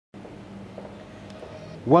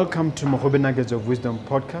Welcome to Mogobe Nuggets of Wisdom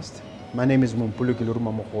podcast. My name is Mompoloki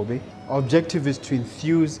Lerumo Mogobe. Our objective is to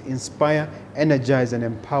enthuse, inspire, energize, and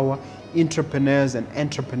empower entrepreneurs and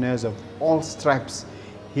entrepreneurs of all stripes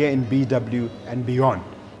here in BW and beyond.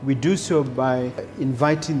 We do so by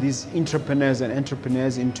inviting these entrepreneurs and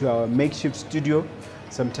entrepreneurs into our makeshift studio.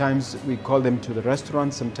 Sometimes we call them to the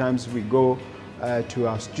restaurant, sometimes we go to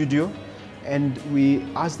our studio, and we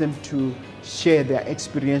ask them to share their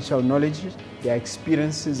experiential knowledge, their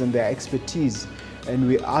experiences and their expertise. And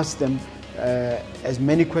we ask them as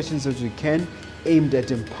many questions as we can, aimed at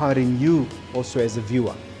empowering you also as a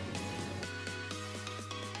viewer.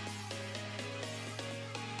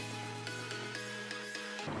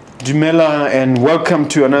 Dumela, and welcome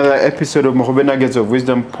to another episode of Mogobe Nuggets of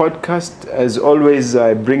Wisdom podcast. As always,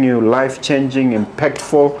 I bring you life-changing,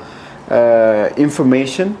 impactful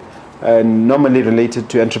information, normally related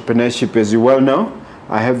to entrepreneurship. As you well know,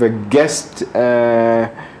 I have a guest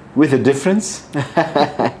with a difference.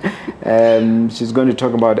 She's going to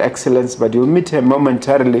talk about excellence, but you'll meet her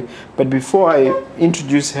momentarily. But before I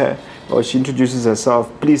introduce her, or she introduces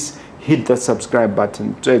herself, please hit that subscribe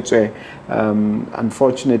button.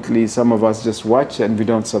 Unfortunately, some of us just watch and we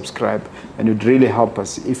don't subscribe, and it would really help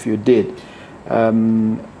us if you did.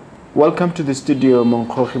 Welcome to the studio,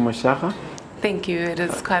 Monkgogi Moshaga. Thank you. It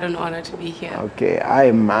is quite an honor to be here. Okay,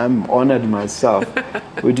 I'm honored myself.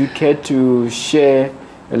 Would you care to share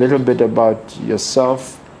a little bit about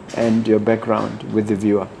yourself and your background with the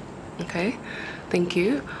viewer? Okay, thank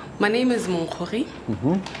you. My name is Monkgogi,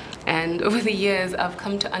 and over the years I've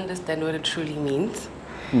come to understand what it truly means,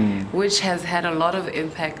 which has had a lot of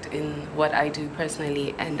impact in what I do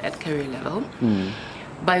personally and at career level.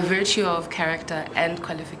 By virtue of character and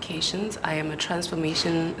qualifications, I am a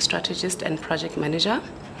transformation strategist and project manager.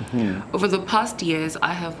 Over the past years,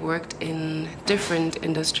 I have worked in different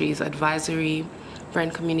industries: advisory,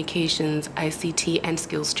 brand communications, ICT, and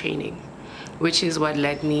skills training, which is what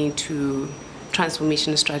led me to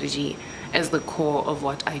transformation strategy as the core of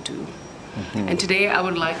what I do. And today I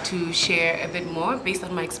would like to share a bit more based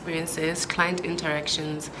on my experiences, client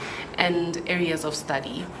interactions, and areas of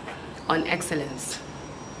study on excellence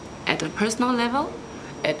at a personal level,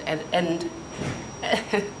 and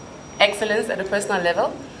excellence at a personal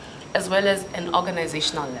level, as well as an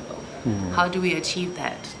organizational level. How do we achieve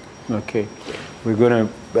that? Okay, we're going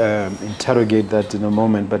to interrogate that in a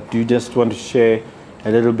moment, but do you just want to share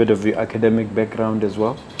a little bit of your academic background as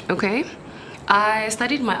well? Okay, I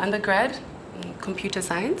studied my undergrad in computer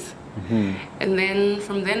science, and then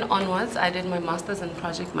from then onwards I did my master's in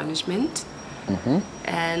project management.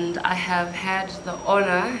 And I have had the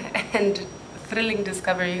honor and thrilling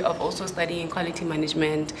discovery of also studying quality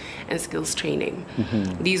management and skills training.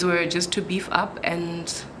 These were just to beef up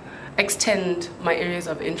and extend my areas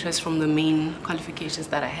of interest from the main qualifications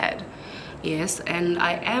that I had. Yes, and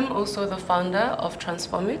I am also the founder of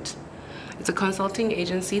Transform It. It's a consulting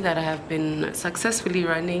agency that I have been successfully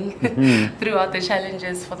running throughout the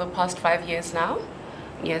challenges for the past 5 years now.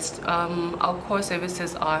 Yes, our core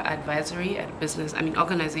services are advisory at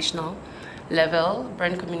organizational level,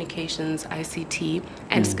 brand communications, ICT,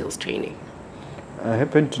 and skills training. I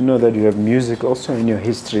happen to know that you have music also in your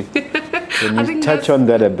history. Can you touch on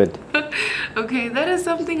that a bit? Okay, that is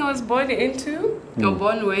something I was born into, or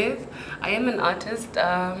born with. I am an artist,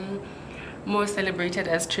 more celebrated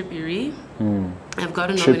as Trippy Ree. I've got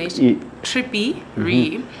a nomination. Trippy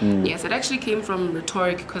Ree. Yes, it actually came from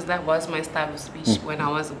rhetoric because that was my style of speech when I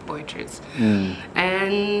was a poetess.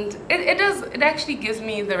 And it actually gives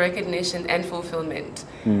me the recognition and fulfillment,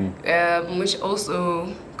 which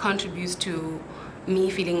also contributes to me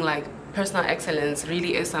feeling like personal excellence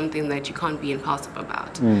really is something that you can't be impulsive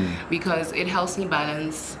about, because it helps me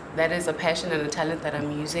balance. That is a passion and a talent that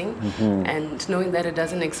I'm using, and knowing that it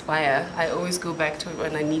doesn't expire, I always go back to it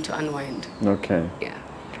when I need to unwind. Okay. Yeah.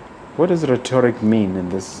 What does rhetoric mean in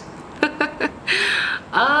this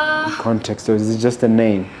context, or is it just a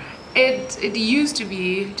name? It used to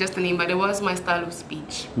be just a name, but it was my style of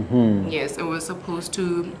speech. Yes, it was supposed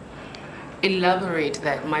to elaborate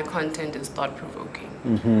that my content is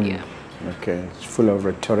thought-provoking. Yeah. Okay, it's full of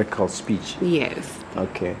rhetorical speech. Yes.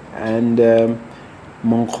 Okay, and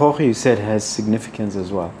Monkgogi, you said, has significance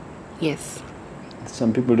as well. Yes.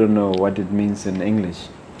 Some people don't know what it means in English.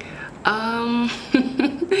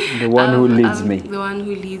 The one who leads me. The one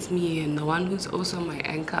who leads me, and the one who's also my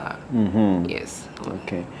anchor. Yes.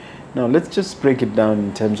 Okay. Now let's just break it down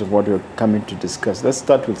in terms of what we're coming to discuss. Let's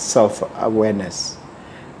start with self-awareness,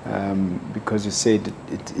 because you said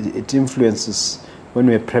it influences. When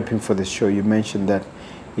we're prepping for the show, you mentioned that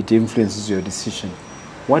it influences your decision.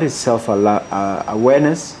 What is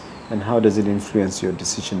self-awareness, And how does it influence your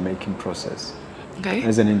decision-making process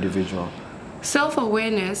as an individual?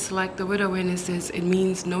 Self-awareness, like the word awareness is, it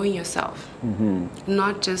means knowing yourself.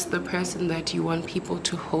 Not just the person that you want people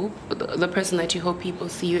to hope, the person that you hope people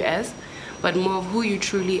see you as, but more of who you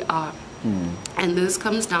truly are. And this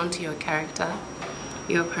comes down to your character,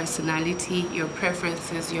 your personality, your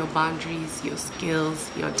preferences, your boundaries, your skills,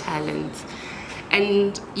 your talents,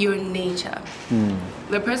 and your nature.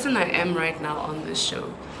 The person I am right now on this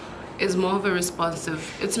show is more of a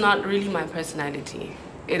responsive, it's not really my personality.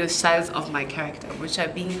 It is sides of my character, which are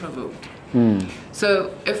being provoked.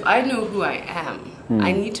 So if I know who I am,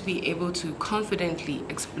 I need to be able to confidently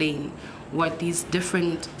explain what these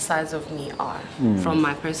different sides of me are from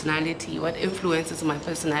my personality, what influences my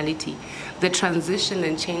personality, the transition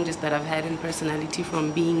and changes that I've had in personality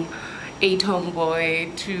from being a tomboy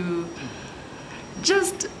to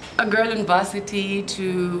just a girl in varsity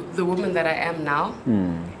to the woman that I am now.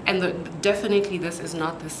 And definitely this is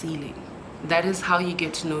not the ceiling. That is how you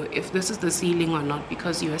get to know if this is the ceiling or not,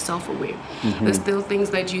 because you are self-aware. There's still things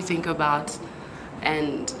that you think about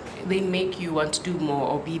and they make you want to do more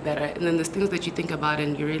or be better. And then there's things that you think about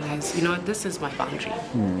and you realize, you know what, this is my boundary.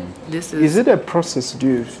 Is it a process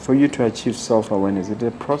for you to achieve self-awareness? Is it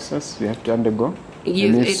a process you have to undergo?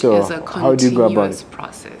 Yes, it is a continuous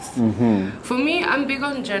process. For me, I'm big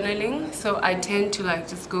on journaling, so I tend to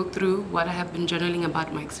just go through what I have been journaling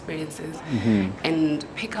about my experiences and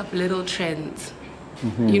pick up little trends.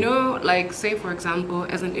 You know, like say for example,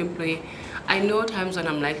 as an employee, I know times when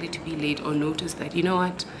I'm likely to be late or notice that, you know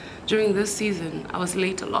what, during this season, I was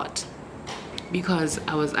late a lot because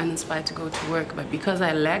I was uninspired to go to work, but because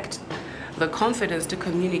I lacked the confidence to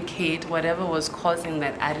communicate whatever was causing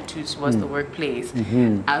that attitude towards the workplace,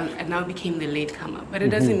 I now became the latecomer. But it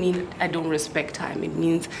doesn't mean I don't respect time. It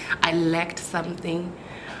means I lacked something,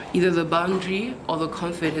 either the boundary or the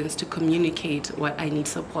confidence to communicate what I need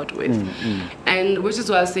support with. And which is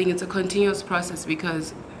why I was saying it's a continuous process,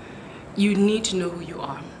 because you need to know who you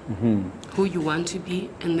are, who you want to be,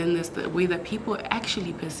 and then there's the way that people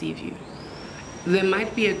actually perceive you. There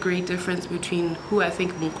might be a great difference between who I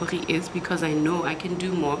think Monkgogi is, because I know I can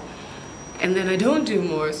do more, and then I don't do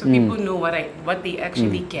more, so people know what they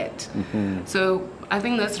actually get. So I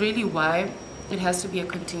think that's really why it has to be a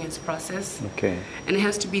continuous process, and it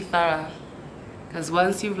has to be thorough, because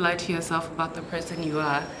once you've lied to yourself about the person you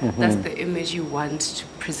are, that's the image you want to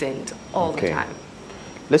present all the time.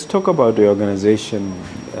 Let's talk about the organization,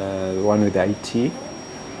 the one with IT.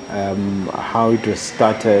 How it was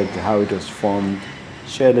started, how it was formed.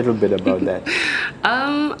 Share a little bit about that.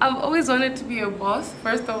 I've always wanted to be a boss,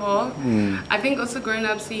 first of all. I think also growing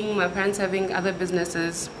up, seeing my parents having other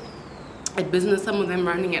businesses, some of them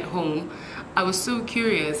running at home, I was so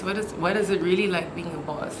curious, what is it really like being a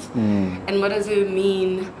boss? And what does it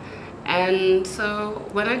mean? And so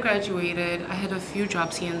when I graduated, I had a few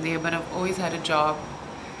jobs here and there, but I've always had a job.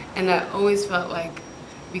 And I always felt like,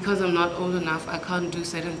 because I'm not old enough, I can't do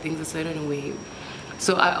certain things a certain way.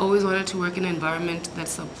 So I always wanted to work in an environment that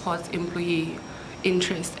supports employee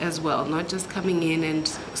interest as well, not just coming in and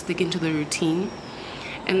sticking to the routine.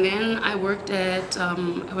 And then I worked at,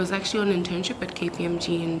 I was actually on an internship at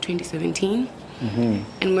KPMG in 2017.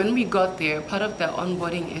 And when we got there, part of the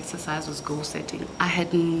onboarding exercise was goal setting. I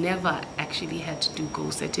had never actually had to do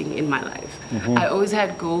goal setting in my life. I always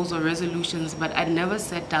had goals or resolutions, but I never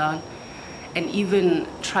sat down and even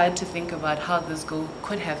tried to think about how this goal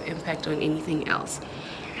could have impact on anything else.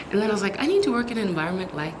 And then I was like, I need to work in an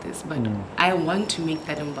environment like this, but I want to make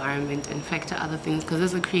that environment and factor other things, because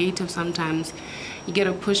as a creative, sometimes you get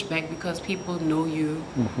a pushback because people know you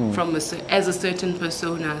from as a certain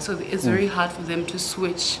persona, so it's very hard for them to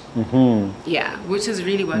switch. Yeah, which is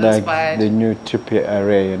really what inspired the new triple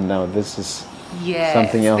array, and now this is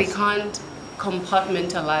something else. They can't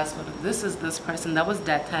compartmentalize this is this person, that was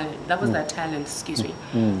that talent, excuse me,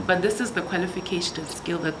 but this is the qualification and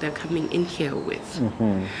skill that they're coming in here with.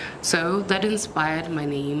 So that inspired my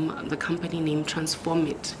name, the company name Transform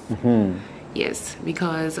It. Yes,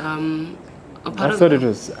 because I thought it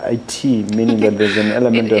was IT, meaning that there's an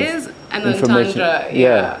element of information.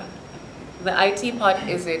 Yeah. The IT part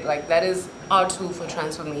is that is our tool for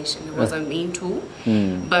transformation. It was a main tool,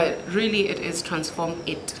 but really it is transform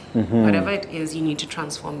it. Whatever it is, you need to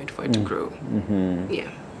transform it for it to grow. Yeah.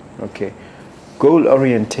 Okay. Goal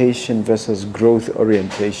orientation versus growth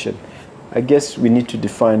orientation. I guess we need to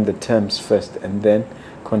define the terms first and then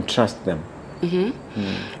contrast them.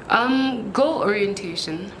 Goal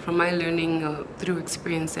orientation, from my learning through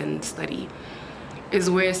experience and study, is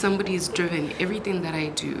where somebody is driven. Everything that I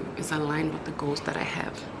do is aligned with the goals that I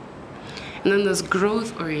have. And then there's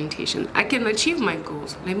growth orientation. I can achieve my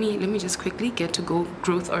goals. Let me just quickly get to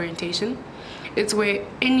growth orientation. It's where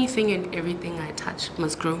anything and everything I touch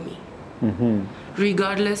must grow me,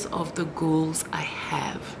 regardless of the goals I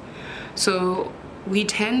have. So we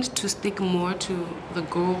tend to stick more to the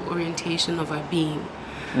goal orientation of our being.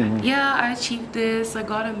 Yeah, I achieved this. I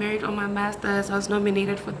got a merit on my master's. I was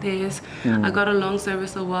nominated for this. I got a long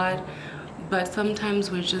service award. But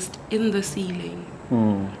sometimes we're just in the ceiling.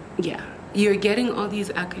 Yeah, you're getting all these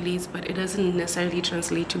accolades, but it doesn't necessarily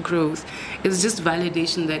translate to growth. It's just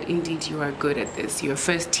validation that indeed you are good at this. You're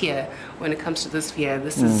first tier when it comes to this sphere.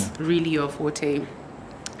 This is really your forte.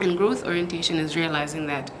 And growth orientation is realizing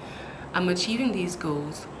that I'm achieving these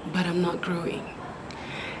goals, but I'm not growing.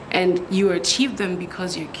 And you achieve them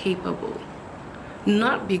because you're capable,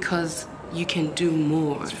 not because you can do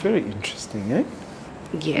more. It's very interesting, eh?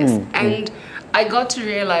 Yes, and I got to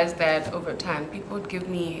realize that over time. People would give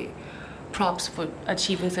me props for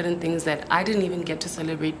achieving certain things that I didn't even get to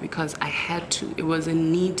celebrate because I had to. It was a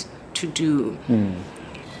need to do.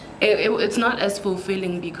 It's not as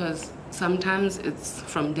fulfilling because sometimes it's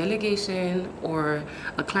from delegation or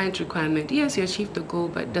a client requirement. Yes, you achieved the goal,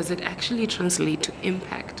 but does it actually translate to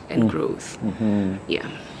impact and growth? Yeah.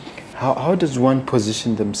 How does one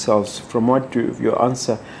position themselves? From what your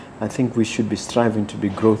answer, I think we should be striving to be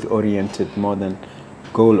growth-oriented more than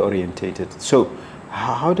goal-orientated. So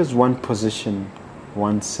how does one position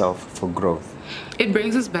oneself for growth? It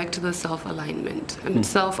brings us back to the self-alignment and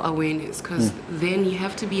self-awareness, because then you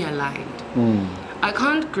have to be aligned. I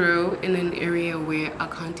can't grow in an area where I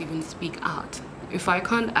can't even speak out. If I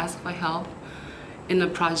can't ask for help in a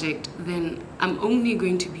project, then I'm only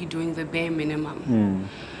going to be doing the bare minimum.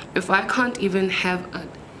 If I can't even have an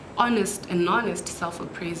honest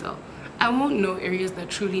self-appraisal, I won't know areas that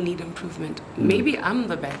truly need improvement. Maybe I'm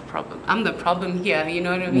the bad problem. I'm the problem here, you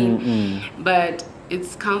know what I mean? But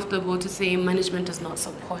it's comfortable to say management does not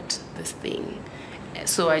support this thing.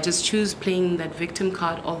 So I just choose playing that victim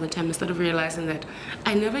card all the time instead of realizing that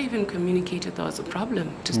I never even communicated there was a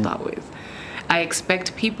problem to start with. I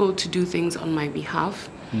expect people to do things on my behalf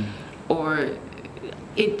or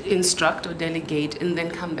instruct or delegate and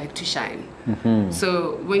then come back to shine.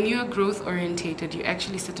 So when you're growth orientated, you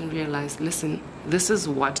actually sit and realize, listen, this is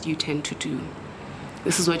what you tend to do.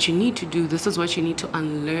 This is what you need to do. This is what you need to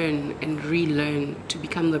unlearn and relearn to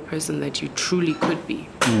become the person that you truly could be.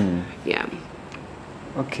 Yeah.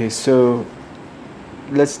 Okay, so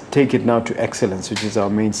let's take it now to excellence, which is our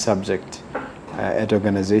main subject at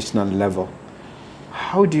organizational level.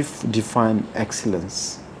 How do you define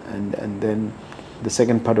excellence? And then the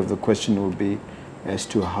second part of the question will be as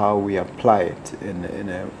to how we apply it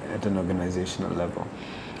at an organizational level.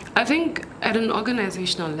 I think at an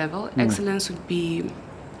organizational level, excellence would be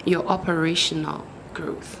your operational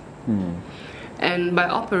growth. And by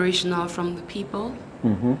operational, from the people,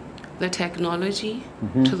 the technology,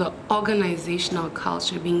 to the organizational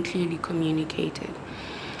culture being clearly communicated.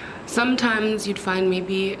 Sometimes you'd find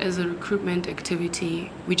maybe as a recruitment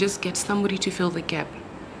activity, we just get somebody to fill the gap,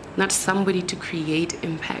 not somebody to create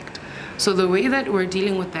impact. So the way that we're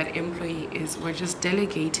dealing with that employee is we're just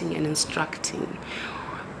delegating and instructing.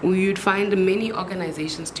 You'd find many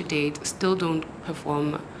organizations to date still don't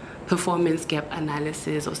perform performance gap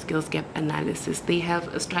analysis or skills gap analysis. They have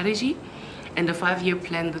a strategy and a 5-year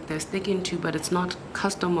plan that they're sticking to, but it's not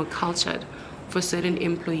custom or cultured for certain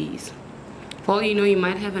employees. For all you know, you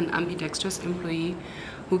might have an ambidextrous employee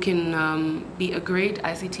who can be a great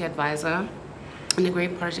ICT advisor and a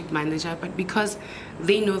great project manager, but because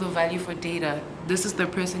they know the value for data, this is the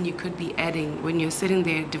person you could be adding when you're sitting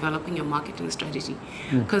there developing your marketing strategy,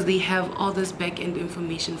 because they have all this back-end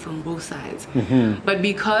information from both sides. But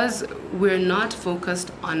because we're not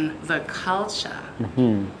focused on the culture,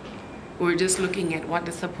 we're just looking at what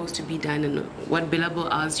is supposed to be done and what billable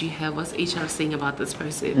hours you have, what's HR saying about this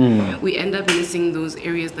person. We end up missing those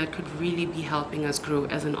areas that could really be helping us grow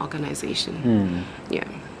as an organization. Yeah.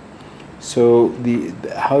 So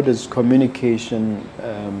how does communication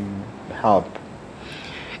help?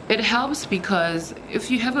 It helps because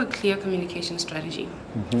if you have a clear communication strategy,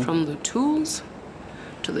 from the tools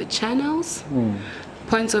to the channels,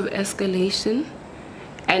 points of escalation,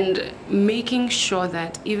 and making sure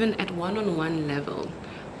that even at one-on-one level,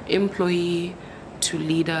 employee to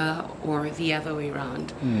leader or the other way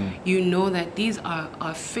around, you know that these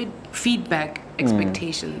are feedback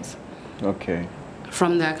expectations. Okay.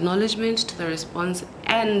 From the acknowledgement to the response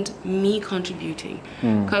and me contributing.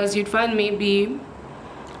 Because you'd find maybe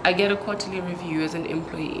I get a quarterly review as an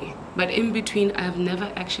employee, but in between I have never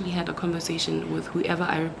actually had a conversation with whoever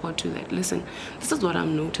I report to that, listen, this is what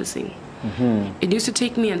I'm noticing. It used to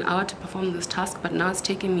take me an hour to perform this task, but now it's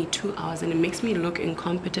taking me 2 hours, and it makes me look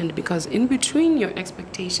incompetent because in between your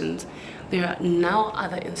expectations, there are now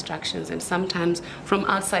other instructions, and sometimes from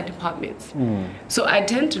outside departments. So I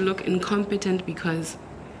tend to look incompetent because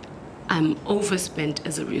I'm overspent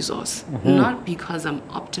as a resource, not because I'm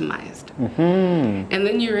optimized. And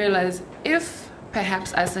then you realize, if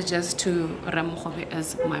perhaps I suggest to Mogobe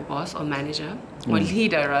as my boss or manager, or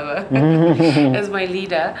leader rather, as my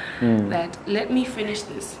leader, that let me finish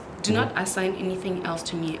this. Do not assign anything else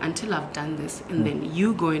to me until I've done this, and then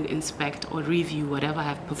you go and inspect or review whatever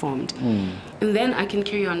I've performed. And then I can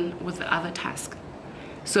carry on with the other task.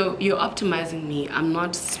 So you're optimizing me. I'm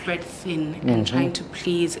not spread thin and trying to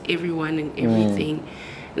please everyone and everything.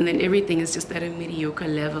 And then everything is just at a mediocre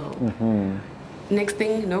level. Next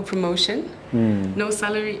thing, no promotion, no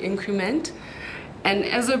salary increment. And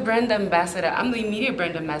as a brand ambassador, I'm the immediate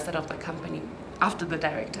brand ambassador of the company after the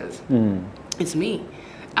directors. It's me.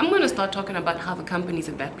 I'm going to start talking about how the company is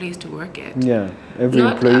a bad place to work at. Yeah, every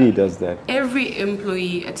employee does that. Every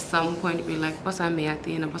employee at some point be like, boss, I'm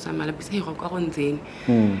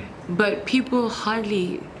but people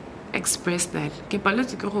hardly express that.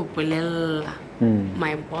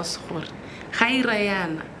 My boss,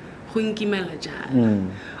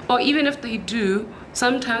 or even if they do,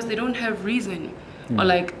 sometimes they don't have reason. Or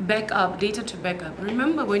like data to back up.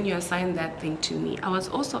 Remember when you assigned that thing to me, I was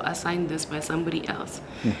also assigned this by somebody else.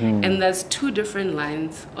 And that's 2 different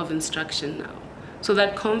lines of instruction now. So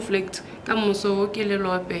that conflict, no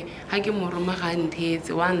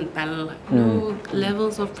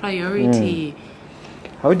levels of priority.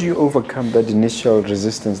 How do you overcome that initial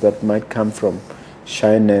resistance that might come from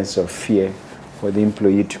shyness or fear for the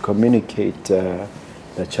employee to communicate the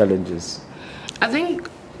challenges? I think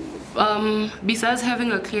besides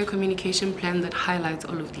having a clear communication plan that highlights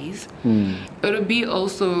all of these, it would be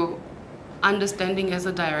also understanding as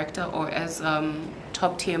a director or as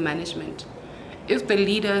top tier management if the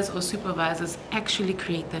leaders or supervisors actually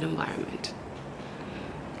create that environment.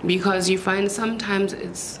 Because you find sometimes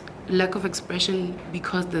it's lack of expression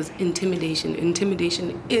because there's intimidation.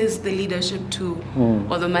 Intimidation is the leadership tool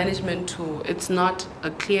or the management tool. It's not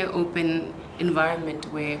a clear, open environment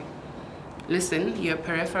where, listen, you're a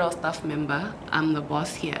peripheral staff member, I'm the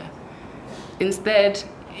boss here. Instead,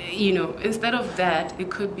 instead of that, it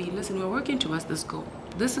could be, listen, we're working towards this goal.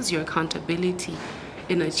 This is your accountability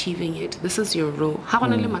in achieving it. This is your role.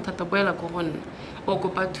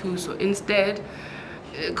 So instead,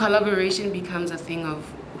 collaboration becomes a thing of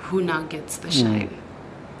who now gets the shine.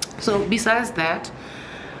 So besides that,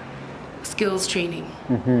 skills training.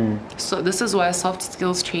 So this is why soft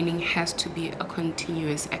skills training has to be a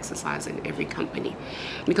continuous exercise in every company,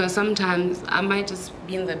 because sometimes I might just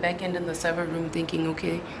be in the back end in the server room thinking,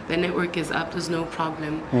 okay, the network is up, there's no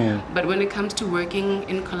problem. But when it comes to working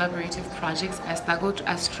in collaborative projects, I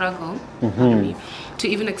struggle pardon me, to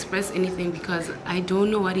even express anything because I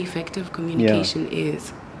don't know what effective communication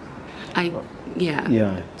is.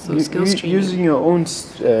 So skills training. Using your own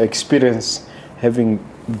experience, having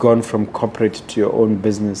gone from corporate to your own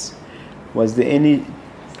business, was there any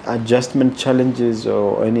adjustment challenges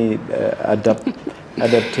or any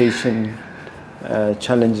adaptation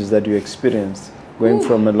challenges that you experienced going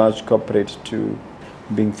from a large corporate to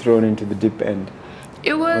being thrown into the deep end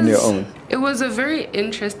on your own? It was a very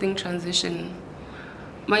interesting transition.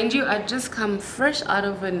 Mind you, I'd just come fresh out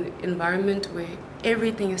of an environment where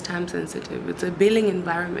everything is time sensitive. It's a billing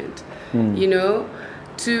environment, and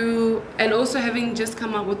also having just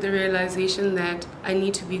come up with the realization that I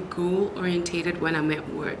need to be goal orientated when I'm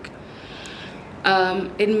at work.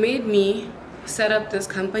 It made me set up this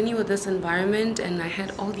company with this environment, and I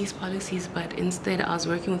had all these policies, but instead I was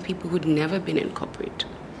working with people who'd never been in corporate.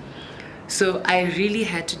 So I really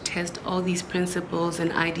had to test all these principles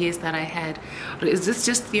and ideas that I had. Is this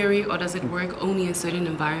just theory, or does it work only in certain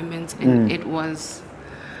environments? And it was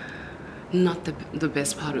not the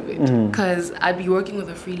best part of it, because I'd be working with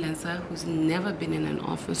a freelancer who's never been in an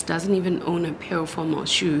office, doesn't even own a pair of formal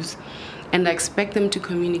shoes, and I expect them to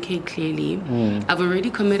communicate clearly. I've already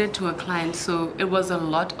committed to a client, so it was a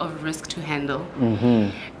lot of risk to handle.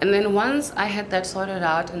 And then once I had that sorted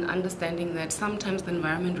out and understanding that sometimes the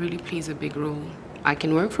environment really plays a big role. I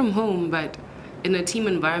can work from home, but in a team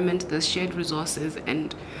environment, there's shared resources,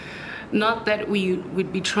 and not that we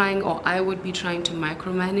would be trying, or I would be trying to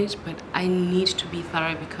micromanage, but I need to be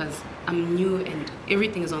thorough because I'm new and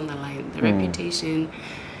everything is on the line, the reputation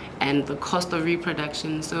and the cost of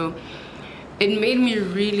reproduction. So it made me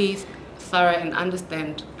really thorough and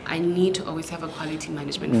understand I need to always have a quality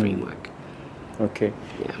management framework. Okay.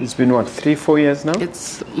 Yeah. It's been what, 3-4 years now?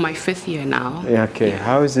 It's my 5th year now. Yeah, okay. Yeah.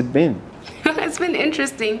 How has it been? been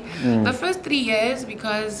interesting. The first 3 years,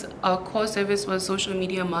 because our core service was social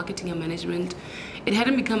media marketing and management, it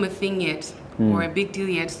hadn't become a thing yet or a big deal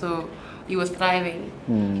yet, so you were thriving.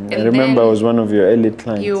 And I remember I was one of your early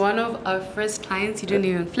clients. You were one of our first clients. You didn't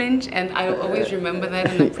even flinch, and I always remember that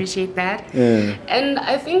and appreciate that. And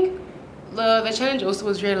I think the challenge also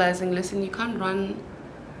was realizing, listen, you can't run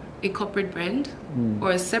a corporate brand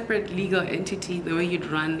or a separate legal entity the way you'd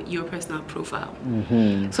run your personal profile.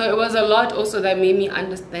 So it was a lot also that made me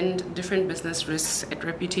understand different business risks at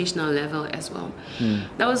reputational level as well.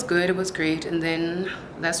 That was good, it was great. And then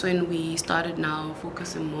that's when we started now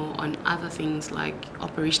focusing more on other things like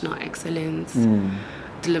operational excellence,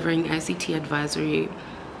 delivering ICT advisory,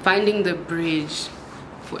 finding the bridge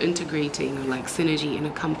for integrating like synergy in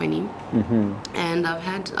a company. And I've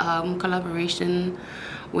had collaboration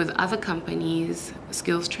with other companies,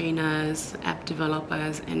 skills trainers, app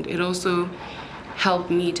developers, and it also helped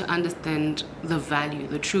me to understand the value,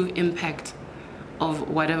 the true impact of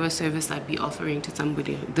whatever service I'd be offering to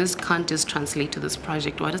somebody. This can't just translate to this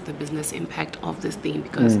project. What is the business impact of this thing?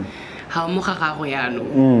 Because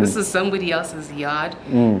this is somebody else's yard,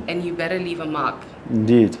 and you better leave a mark.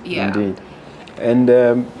 Indeed, indeed. And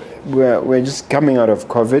we're just coming out of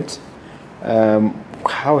COVID.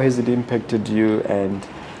 How has it impacted you, and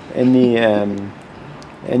any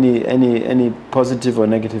positive or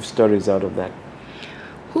negative stories out of that?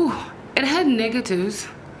 It had negatives.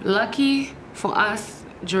 Lucky for us,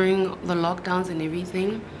 during the lockdowns and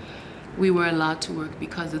everything, we were allowed to work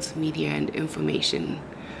because it's media and information.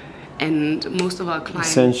 And most of our clients...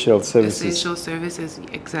 Essential services,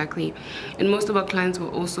 exactly. And most of our clients were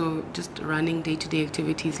also just running day-to-day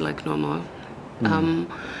activities like normal.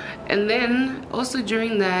 And then also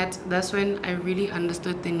during that, that's when I really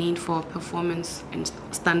understood the need for performance and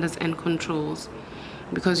standards and controls,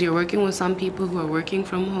 because you're working with some people who are working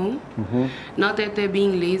from home. Not that they're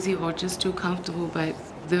being lazy or just too comfortable, but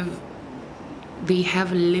they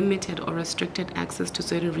have limited or restricted access to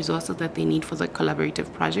certain resources that they need for the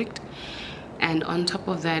collaborative project. And on top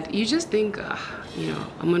of that, you just think,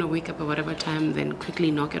 I'm going to wake up at whatever time, then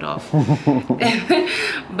quickly knock it off.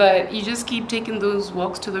 But you just keep taking those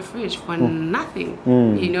walks to the fridge for nothing,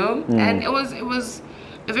 And it was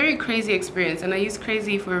a very crazy experience. And I use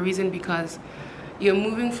crazy for a reason, because you're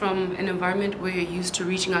moving from an environment where you're used to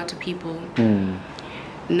reaching out to people.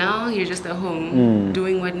 Now you're just at home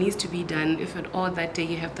doing what needs to be done, if at all that day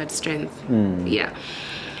you have that strength.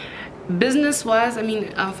 Business-wise, I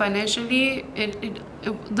mean, financially,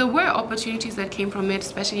 there were opportunities that came from it,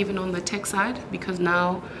 especially even on the tech side, because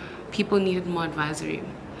now people needed more advisory.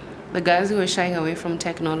 The guys who were shying away from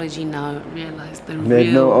technology now realized they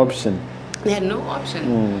had no option. They had no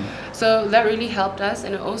option. So that really helped us.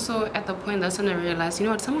 And also at the point, that's when I realized,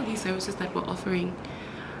 some of these services that we're offering,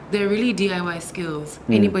 they're really DIY skills.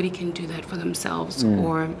 Anybody can do that for themselves,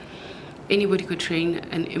 or anybody could train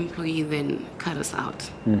an employee, then cut us out.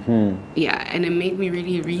 And it made me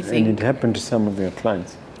really rethink. And it happened to some of your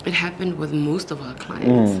clients? It happened with most of our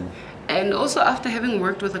clients. And also after having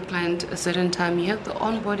worked with a client a certain time, you have the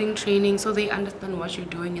onboarding training, so they understand what you're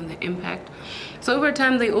doing and the impact. So over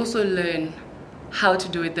time, they also learn how to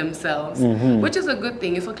do it themselves, which is a good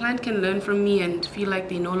thing. If a client can learn from me and feel like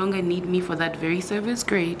they no longer need me for that very service,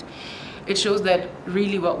 great. It shows that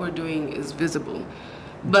really what we're doing is visible.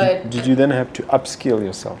 But did you then have to upskill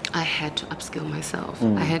yourself? I had to upskill myself.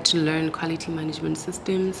 I had to learn quality management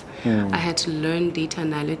systems. I had to learn data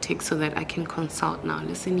analytics so that I can consult now.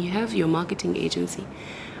 Listen, you have your marketing agency,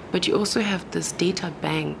 but you also have this data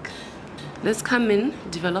bank. Let's come in,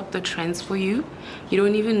 develop the trends for you. You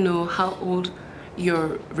don't even know how old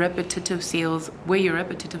your repetitive sales, where your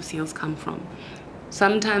repetitive sales come from.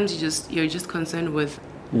 Sometimes you're just concerned with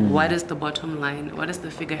what is the bottom line, what is the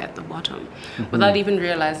figure at the bottom, without even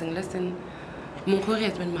realizing, listen, Monkgogi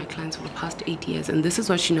has been my client for the past 8 years, and this is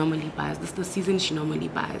what she normally buys. This is the season she normally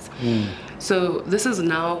buys. So this is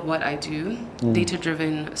now what I do,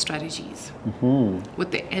 data-driven strategies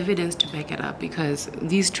with the evidence to back it up, because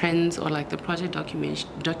these trends, or like the project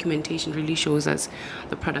documentation really shows us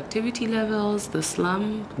the productivity levels, the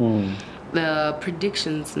slump, the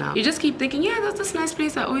predictions now. You just keep thinking, yeah, that's this nice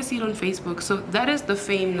place, I always see it on Facebook. So that is the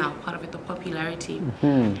fame now, part of it, the popularity.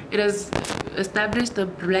 It has established the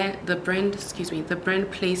brand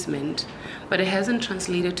placement, but it hasn't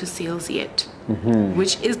translated to sales yet,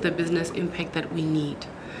 which is the business impact that we need.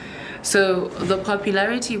 So the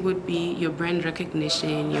popularity would be your brand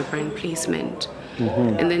recognition, your brand placement.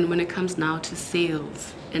 And then when it comes now to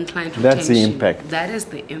sales and client retention, that's the impact. That is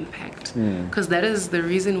the impact. Because that is the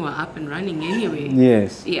reason we're up and running anyway.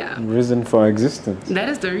 Yes. Yeah. Reason for existence. That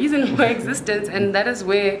is the reason for existence, and that is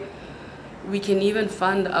where we can even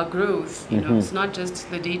fund our growth. You know, it's not just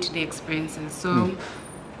the day-to-day experiences. So,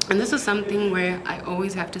 and this is something where I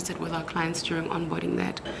always have to sit with our clients during onboarding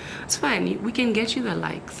that it's fine, we can get you the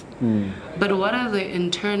likes, but what are the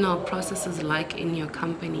internal processes like in your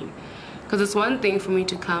company? Because it's one thing for me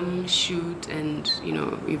to come, shoot, and, you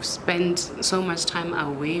know, we've spent so much time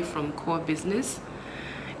away from core business.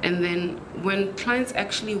 And then when clients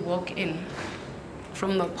actually walk in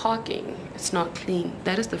from the parking, it's not clean.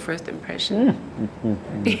 That is the first impression.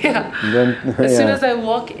 Yeah. As soon as I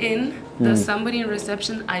walk in, there's somebody in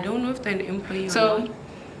reception. I don't know if they're an employee or not.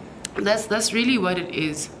 That's really what it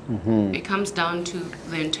is. It comes down to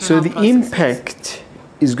the internal So the processes. impact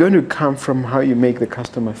is going to come from how you make the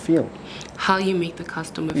customer feel. How you make the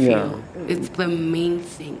customer feel. It's the main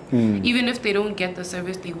thing. Even if they don't get the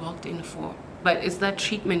service they walked in for. But it's that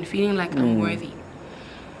treatment, feeling like I'm worthy.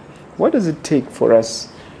 What does it take for us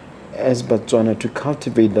as Botswana to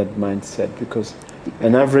cultivate that mindset? Because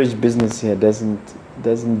an average business here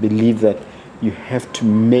doesn't believe that you have to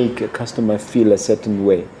make a customer feel a certain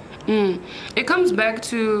way. It comes back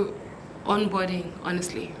to onboarding,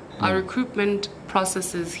 honestly. Our recruitment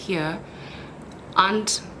processes here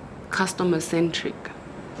aren't customer-centric.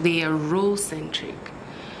 They are role-centric.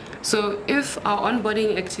 So if our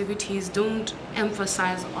onboarding activities don't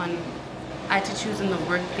emphasize on attitudes in the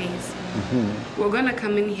workplace, we're going to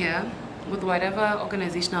come in here with whatever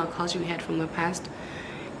organizational culture we had from the past.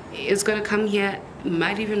 It's going to come here,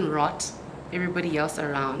 might even rot everybody else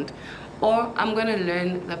around. Or I'm going to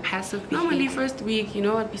learn the passive behavior. Normally first week, you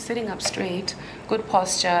know, I'd be sitting up straight, good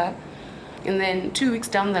posture, and then 2 weeks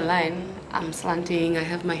down the line, I'm slanting, I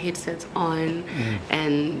have my headsets on,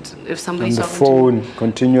 and if somebody's on the phone,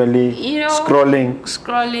 continually, you know,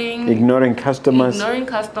 scrolling, ignoring customers,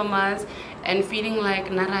 and feeling like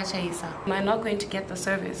Naracha Isa, am I not going to get the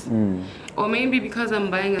service? Or maybe because I'm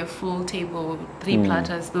buying a full table, 3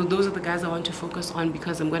 platters, those are the guys I want to focus on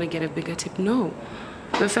because I'm going to get a bigger tip. No.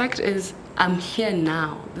 The fact is, I'm here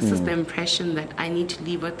now. This is the impression that I need to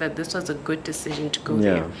leave with, that this was a good decision to go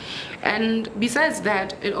there. And besides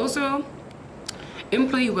that, it also,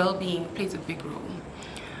 employee well-being plays a big role.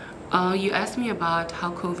 You asked me about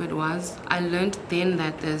how COVID was. I learned then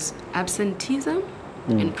that there's absenteeism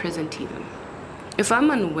and presenteeism. If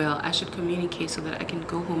I'm unwell, I should communicate so that I can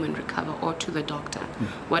go home and recover, or to the doctor,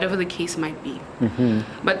 whatever the case might be.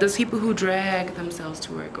 But there's people who drag themselves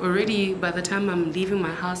to work. Already, by the time I'm leaving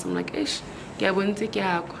my house, I'm like, ish, you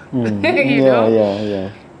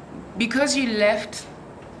know? Because you left,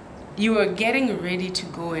 you were getting ready to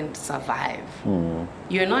go and survive.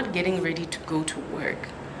 You're not getting ready to go to work.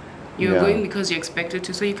 You're going because you're expected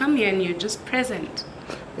to. So you come here and you're just present.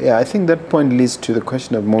 Yeah, I think that point leads to the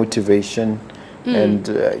question of motivation. And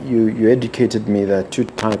you educated me there are 2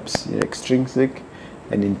 types, extrinsic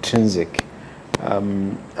and intrinsic.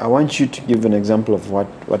 I want you to give an example of what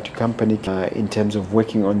your company in terms of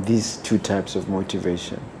working on these 2 types of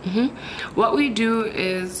motivation. What we do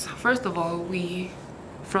is, first of all,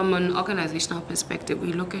 from an organizational perspective,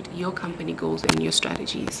 we look at your company goals and your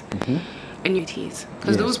strategies and your teams,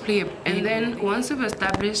 because those play a big role. And then once we've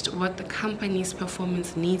established what the company's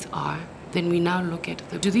performance needs are, then we now look at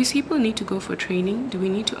do these people need to go for training? Do we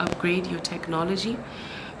need to upgrade your technology?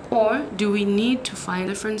 Or do we need to find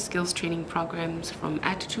different skills training programs, from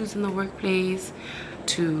attitudes in the workplace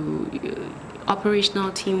to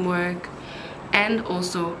operational teamwork, and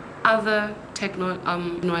also other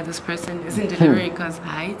why this person isn't delivering because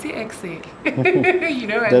it's Excel. You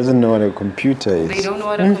know, doesn't know what a computer is. They don't know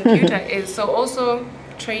what a computer is. So also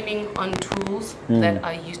training on tools that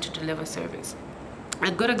are used to deliver service.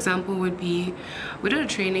 A good example would be, we did a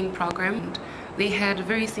training program. They had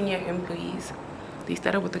very senior employees. They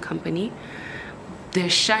started with the company. They're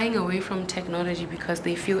shying away from technology because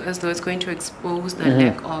they feel as though it's going to expose the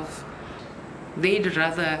lack of, they'd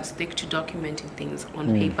rather stick to documenting things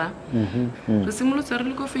on paper. So similar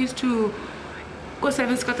to phase 2,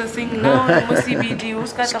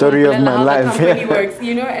 story of my life. The company works,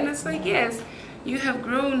 you know, and it's like, yes, you have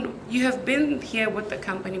grown, you have been here with the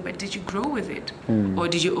company, but did you grow with it? Or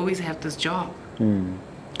did you always have this job?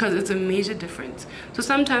 Because it's a major difference. So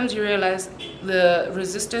sometimes you realize the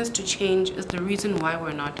resistance to change is the reason why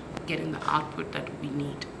we're not getting the output that we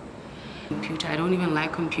need. Computer, I don't even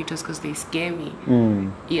like computers because they scare me.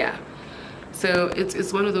 Yeah. So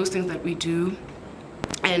it's one of those things that we do.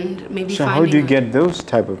 And maybe so how do you get those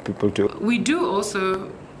type of people to? We do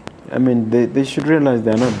also. I mean, they should realize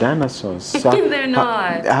they're not dinosaurs. So they're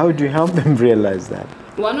not. How do you help them realize that?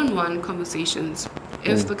 One-on-one conversations.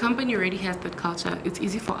 If the company already has that culture, it's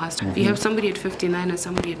easy for us. If you have somebody at 59 and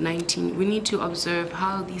somebody at 19, we need to observe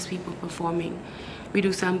how these people are performing. We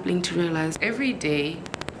do sampling to realize every day,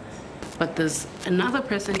 but there's another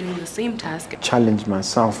person doing the same task. Challenge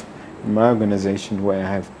myself in my organization where I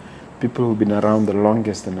have people who've been around the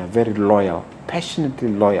longest and are very loyal, passionately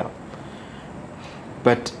loyal,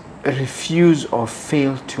 but refuse or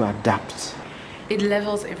fail to adapt. It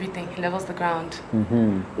levels everything, it levels the ground.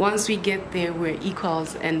 Once we get there, we're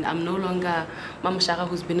equals, and I'm no longer Moshaga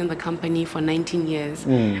who's been in the company for 19 years.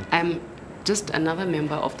 I'm just another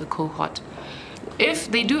member of the cohort.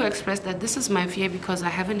 If they do express that this is my fear because I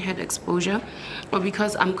haven't had exposure, or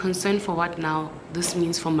because I'm concerned for what now this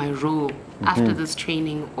means for my role after this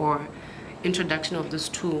training or introduction of this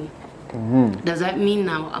tool, does that mean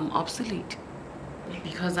now I'm obsolete?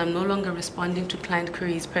 Because I'm no longer responding to client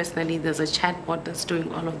queries personally. There's a chatbot that's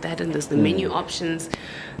doing all of that, and there's the menu options.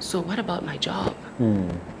 So what about my job?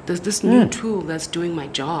 There's this new tool that's doing my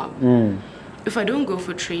job. If I don't go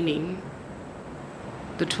for training,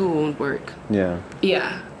 the tool won't work. Yeah.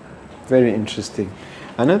 Very interesting.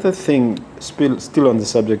 Another thing, still on the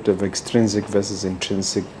subject of extrinsic versus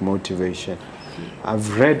intrinsic motivation,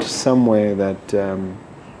 I've read somewhere that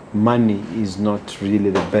money is not really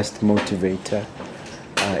the best motivator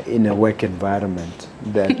in a work environment.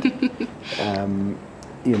 That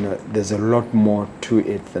there's a lot more to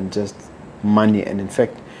it than just money, and in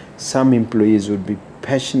fact, some employees would be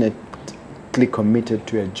passionately committed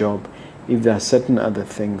to a job if there are certain other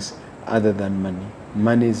things other than money.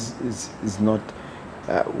 Money is not.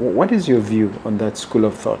 What is your view on that school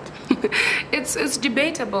of thought? It's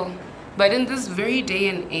debatable, but in this very day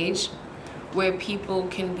and age, where people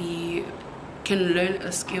can learn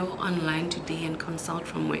a skill online today and consult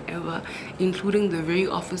from wherever, including the very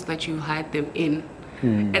office that you hired them in,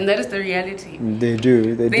 and that is the reality. They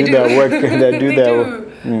do their work. They do their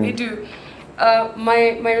work. They do.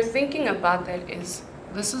 My thinking about that is,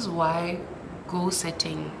 this is why goal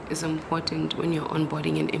setting is important when you're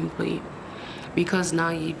onboarding an employee, because now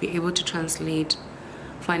you'd be able to translate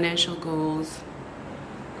financial goals,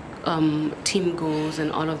 team goals,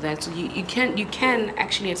 and all of that. So you can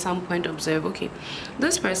actually at some point observe, okay,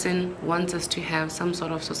 this person wants us to have some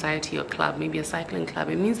sort of society or club, maybe a cycling club.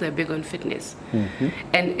 It means they're big on fitness.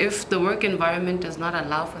 And if the work environment does not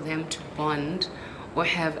allow for them to bond or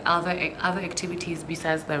have other activities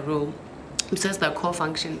besides their role, besides their core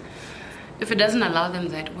function, if it doesn't allow them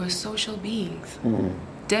that, we're social beings.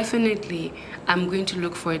 Definitely, I'm going to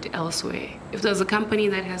look for it elsewhere. If there's a company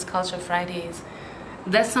that has Culture Fridays,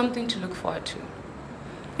 that's something to look forward to.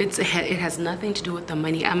 It has nothing to do with the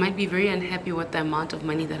money. I might be very unhappy with the amount of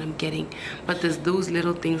money that I'm getting, but there's those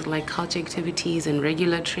little things like culture activities and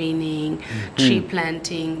regular training, tree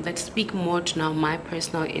planting, that speak more to now my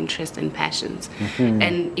personal interests and passions.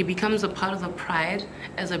 And it becomes a part of the pride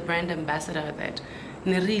as a brand ambassador that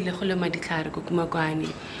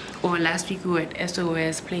or last week we were at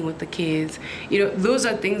SOS playing with the kids. Those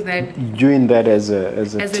are things that doing that as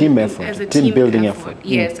a team effort, as a team building effort.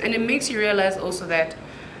 Yes, and it makes you realize also that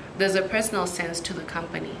there's a personal sense to the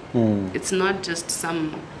company. It's not just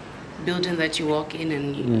some building that you walk in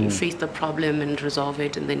and you face the problem and resolve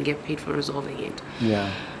it and then get paid for resolving it.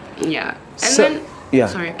 And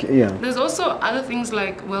there's also other things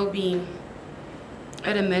like well-being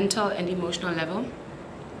at a mental and emotional level.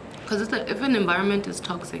 Because if an environment is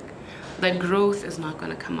toxic, that growth is not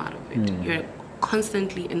going to come out of it. You're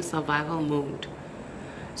constantly in survival mode.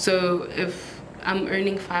 So if I'm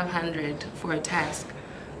earning 500 for a task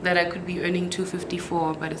that I could be earning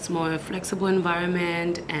 254, but it's more a flexible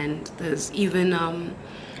environment, and there's even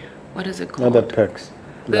what is it called? Other perks.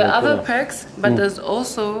 There are other perks, but there's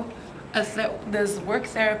also there's work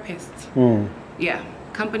therapists.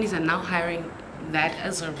 Companies are now hiring that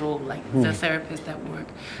as a role, like the therapists at work,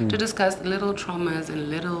 to discuss little traumas and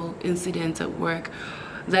little incidents at work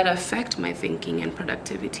that affect my thinking and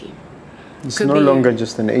productivity. It's no longer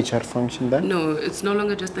just an HR function then? No, it's no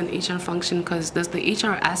longer just an HR function, because there's the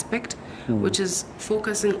HR aspect, which is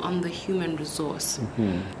focusing on the human resource.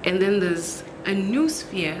 And then there's a new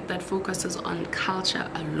sphere that focuses on culture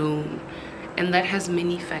alone. And that has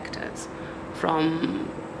many factors, from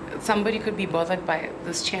somebody could be bothered by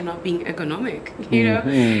this chair not being ergonomic,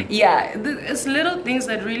 it's little things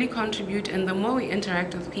that really contribute. And the more we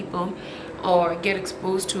interact with people or get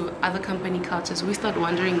exposed to other company cultures, we start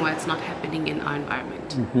wondering why it's not happening in our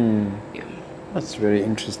environment. That's very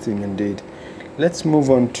interesting indeed. Let's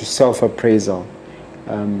move on to self-appraisal,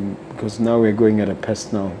 because now we're going at a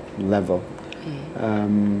personal level.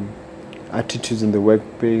 Attitudes in the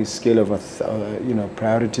workplace, scale of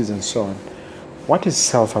priorities and so on. What is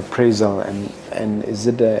self-appraisal, and is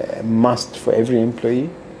it a must for every employee?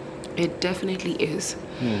 It definitely is.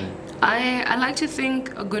 I like to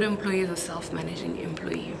think a good employee is a self-managing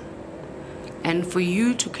employee. And for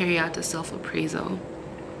you to carry out a self-appraisal,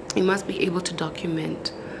 you must be able to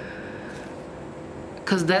document,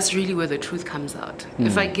 because that's really where the truth comes out.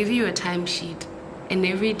 If I give you a timesheet and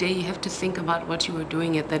every day you have to think about what you were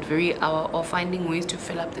doing at that very hour or finding ways to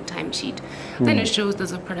fill up the timesheet, then it shows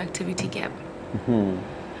there's a productivity gap.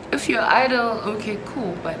 If you're idle, okay,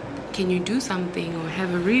 cool, but can you do something or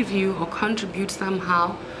have a review or contribute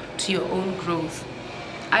somehow to your own growth?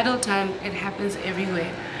 Idle time, it happens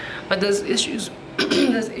everywhere. But there's issues,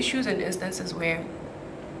 there's issues and instances where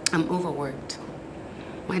I'm overworked.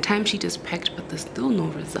 My timesheet is packed, but there's still no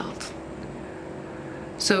results.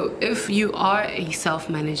 So if you are a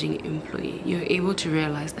self-managing employee, you're able to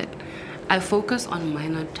realize that I focus on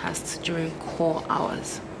minor tasks during core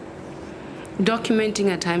hours.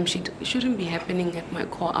 Documenting a timesheet shouldn't be happening at my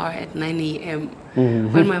core hour at 9 a.m.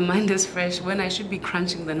 When my mind is fresh, when I should be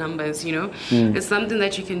crunching the numbers, you know. It's something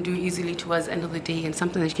that you can do easily towards the end of the day and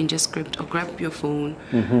something that you can just script or grab your phone,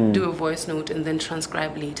 do a voice note and then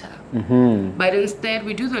transcribe later. But instead,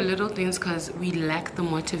 we do the little things because we lack the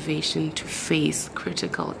motivation to face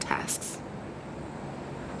critical tasks.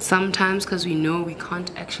 Sometimes because we know we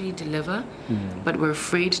can't actually deliver, but we're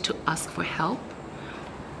afraid to ask for help.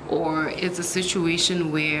 Or it's a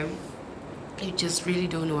situation where you just really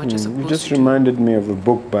don't know what you're supposed to do. You just reminded me of a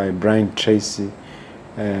book by Brian Tracy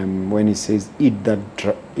when he says, eat that,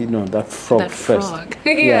 that frog that first. Frog.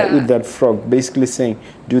 Yeah, eat that frog. Basically saying,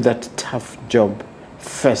 do that tough job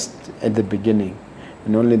first at the beginning.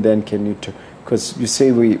 And only then can you, because you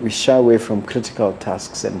say we shy away from critical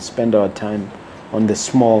tasks and spend our time on the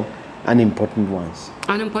small, unimportant ones.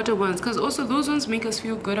 Unimportant ones, because also those ones make us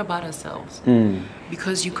feel good about ourselves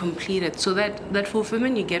because you complete it. So that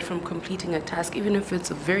fulfillment you get from completing a task, even if it's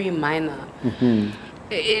very minor,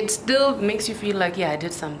 it still makes you feel like, yeah, I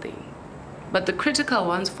did something. But the critical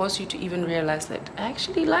ones force you to even realize that I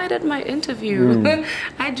actually lied at my interview.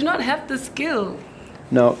 I do not have the skill.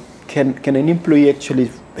 Now, can an employee actually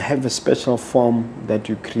have a special form that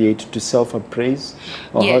you create to self-appraise,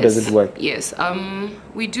 or Yes. how does it work? Yes,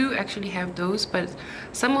 we do actually have those, but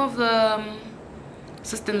some of the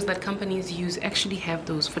systems that companies use actually have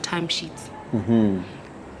those for timesheets.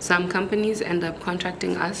 Some companies end up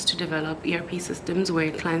contracting us to develop ERP systems where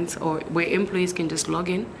clients or where employees can just log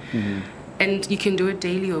in, and you can do it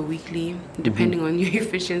daily or weekly, depending on your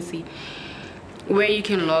efficiency, where you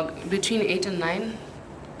can log between 8 and 9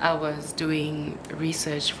 hours doing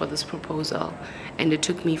research for this proposal, and it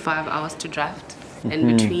took me 5 hours to draft.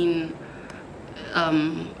 And between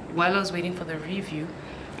while I was waiting for the review,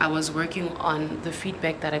 I was working on the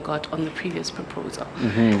feedback that I got on the previous proposal.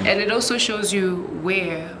 And it also shows you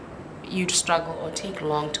where you'd struggle or take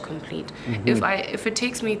long to complete. If it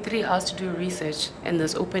takes me 3 hours to do research and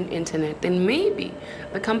there's open internet, then maybe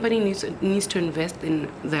the company needs to invest in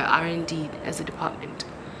their R&D as a department.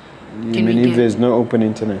 You mean if there's no open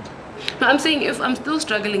internet? No, I'm saying if I'm still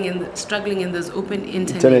struggling in this open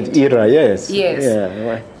Internet era, yes. Yes. Yeah,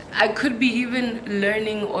 right. I could be even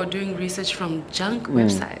learning or doing research from junk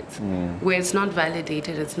websites where it's not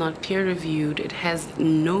validated, it's not peer reviewed, it has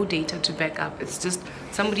no data to back up. It's just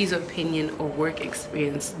somebody's opinion or work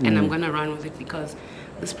experience, and I'm going to run with it because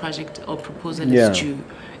this project or proposal is due.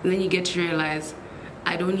 And then you get to realize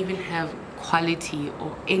I don't even have quality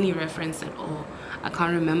or any reference at all. I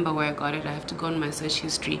can't remember where I got it. I have to go on my search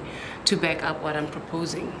history to back up what I'm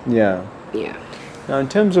proposing. Yeah. Yeah. Now, in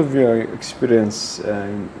terms of your experience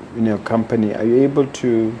in your company, are you able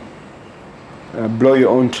to blow your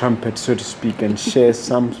own trumpet, so to speak, and share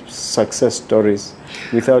some success stories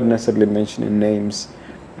without necessarily mentioning names,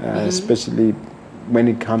 especially when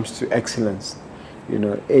it comes to excellence? You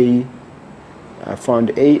know, I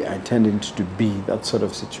found A, I turned into B, that sort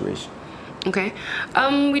of situation. Okay.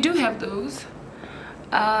 We do have those.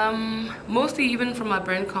 Mostly even from our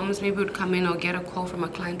brand comms, maybe would come in or get a call from a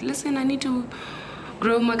client. Listen, I need to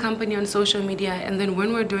grow my company on social media. And then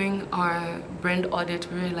when we're doing our brand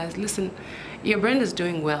audit, we realize, listen, your brand is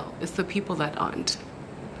doing well. It's the people that aren't.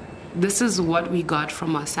 This is what we got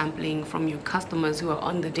from our sampling from your customers who are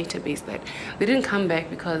on the database, that they didn't come back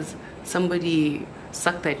because somebody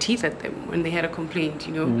sucked their teeth at them when they had a complaint,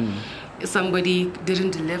 you know. Somebody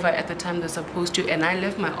didn't deliver at the time they're supposed to, and I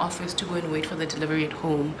left my office to go and wait for the delivery at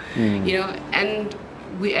home, you know. And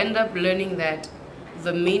we end up learning that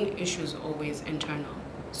the main issue is always internal.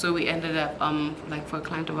 So we ended up, like for a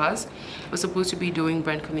client of ours, we're supposed to be doing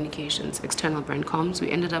brand communications, external brand comms. We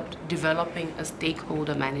ended up developing a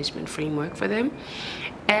stakeholder management framework for them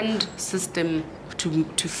and system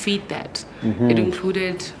to feed that. It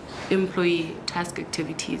included employee task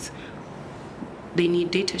activities. they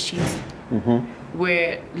need data sheets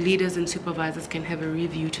where leaders and supervisors can have a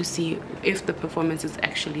review to see if the performance is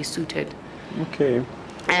actually suited. Okay.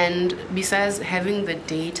 And besides having the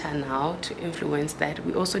data now to influence that,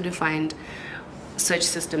 we also defined search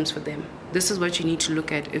systems for them. This is what you need to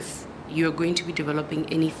look at if you're going to be developing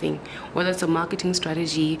anything, whether it's a marketing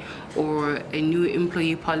strategy or a new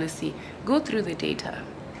employee policy. Go through the data.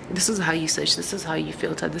 This is how you search, this is how you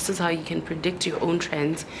filter, this is how you can predict your own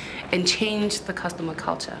trends and change the customer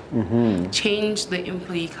culture, change the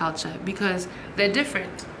employee culture, because they're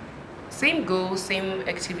different. Same goals, same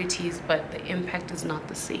activities, but the impact is not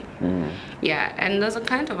the same. Yeah, and there's a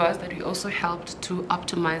client of ours that we also helped to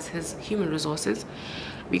optimize his human resources,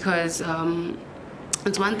 because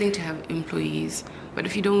it's one thing to have employees, but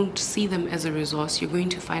if you don't see them as a resource, you're going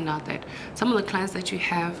to find out that some of the clients that you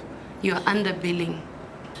have, you're underbilling,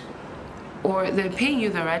 or they're paying you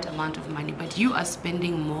the right amount of money, but you are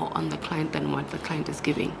spending more on the client than what the client is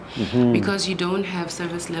giving, because you don't have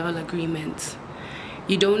service level agreements.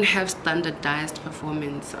 You don't have standardized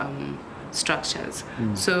performance structures.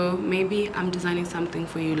 So maybe I'm designing something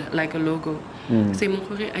for you like a logo. Say,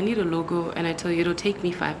 Monkgogi, I need a logo, and I tell you it'll take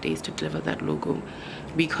me 5 days to deliver that logo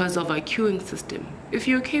because of our queuing system. If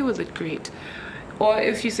you're okay with it, great. Or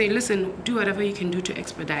if you say, listen, do whatever you can do to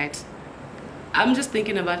expedite. I'm just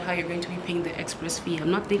thinking about how you're going to be paying the express fee. I'm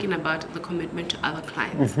not thinking about the commitment to other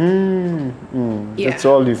clients. Yeah. That's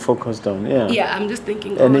all you focused on, yeah. Yeah, I'm just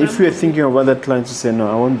thinking. And if you're thinking of other clients, you say, no,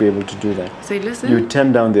 I won't be able to do that. Say, listen. You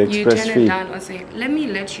turn down the express fee. You turn it down or say, let me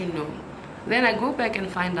let you know. Then I go back and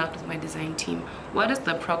find out with my design team, what is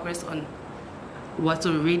the progress on what's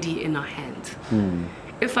already in our hands.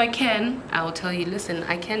 If I can, I will tell you, listen,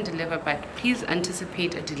 I can deliver, but please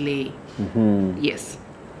anticipate a delay. Yes.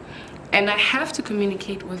 And I have to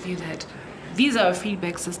communicate with you that these are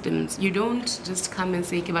feedback systems. You don't just come and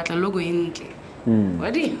say, logo inke.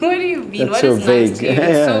 What do you mean? That's what so is vague. nice to you?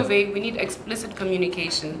 It's so vague. We need explicit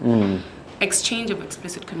communication, exchange of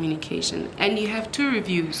explicit communication. And you have 2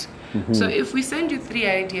 reviews. So if we send you 3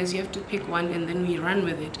 ideas, you have to pick one and then we run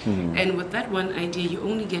with it. And with that one idea, you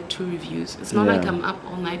only get 2 reviews. It's not like I'm up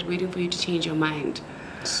all night waiting for you to change your mind.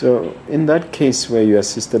 So in that case where you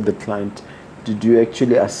assisted the client, did you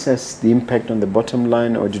actually assess the impact on the bottom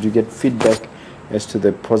line, or did you get feedback as to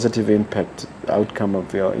the positive impact outcome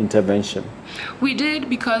of your intervention? We did,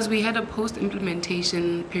 because we had a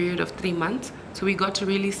post-implementation period of 3 months. So we got to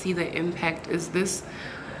really see the impact. Is this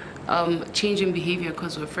change in behavior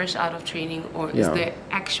because we're fresh out of training, or is there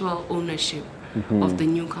actual ownership of the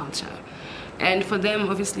new culture? And for them,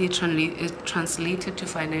 obviously, it translated to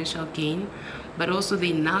financial gain, but also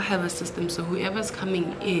they now have a system, so whoever's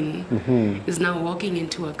coming in is now walking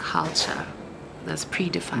into a culture that's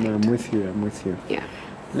predefined. No, I'm with you. Yeah.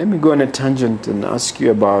 Let me go on a tangent and ask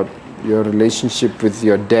you about your relationship with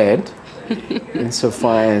your dad,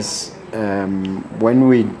 insofar as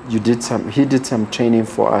when he did some training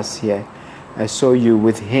for us here. I saw you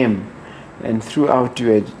with him, and throughout you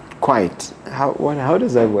were quiet. How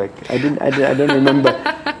does that work? I don't remember.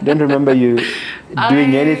 Don't remember you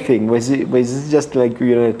doing anything. Was it just like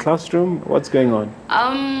you're in a classroom? What's going on?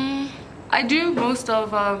 I do most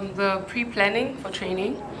of the pre-planning for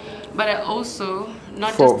training, but I also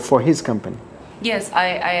for his company. Yes,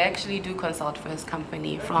 I actually do consult for his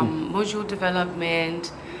company, from module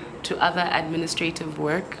development to other administrative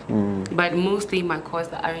work, but mostly my core is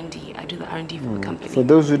the R&D. I do the R&D for the company. For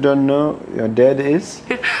those who don't know, your dad is?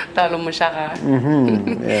 Lerumo Moshaga.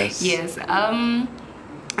 Yes. Yes.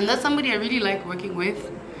 And that's somebody I really like working with.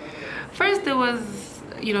 First, there was,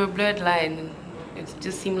 a blurred line. It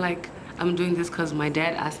just seemed like I'm doing this because my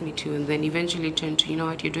dad asked me to, and then eventually turned to,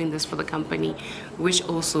 you're doing this for the company, which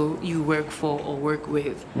also you work for or work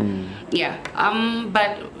with. Yeah.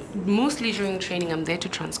 But mostly during training, I'm there to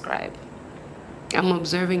transcribe. I'm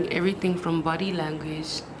observing everything from body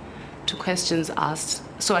language to questions asked,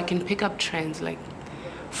 so I can pick up trends, like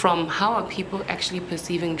from how are people actually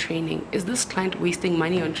perceiving training? Is this client wasting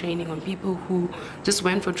money on training on people who just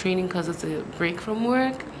went for training because it's a break from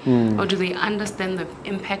work? Or do they understand the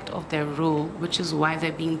impact of their role, which is why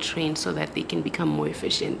they're being trained so that they can become more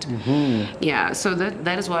efficient? Yeah, so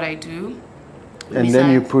that is what I do. And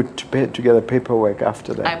then you put together paperwork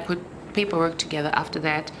after that. I put paperwork together after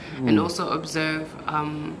that, and also observe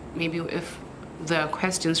maybe if there are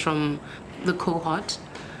questions from the cohort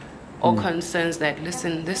or concerns that,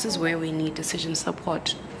 listen, this is where we need decision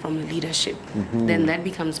support from the leadership. Then that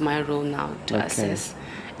becomes my role now to assess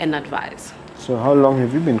and advise. So how long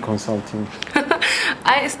have you been consulting?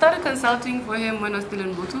 I started consulting for him when I was still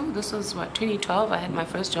in Butu. This was, 2012. I had my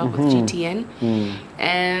first job with GTN.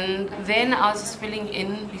 And then I was just filling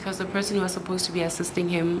in because the person who was supposed to be assisting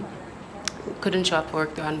him couldn't show up for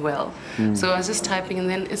work, they're unwell. So I was just typing, and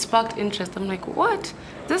then it sparked interest. I'm like, what?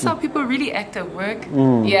 This is how people really act at work?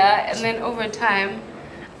 Yeah, and then over time,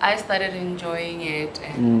 I started enjoying it.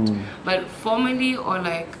 And but formally or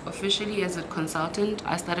like officially as a consultant,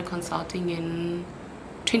 I started consulting in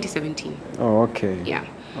 2017. Oh, okay. Yeah.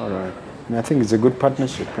 All right. And I think it's a good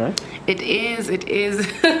partnership, right? It is.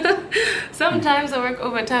 Sometimes I work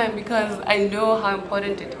overtime because I know how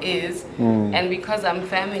important it is. And because I'm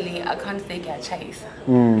family, I can't say get chase.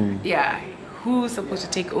 Yeah. Who's supposed to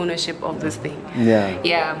take ownership of this thing?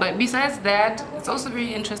 Yeah, but besides that, it's also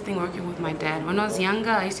very interesting working with my dad. When I was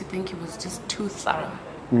younger, I used to think he was just too thorough.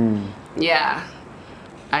 Yeah.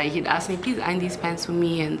 He'd ask me, please iron these pants for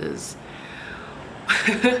me, and this.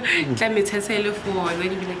 And then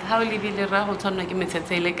you'd be like, how will you be the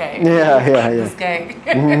guy? Yeah. This guy.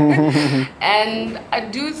 And I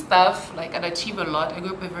do stuff, like I'd achieve a lot. I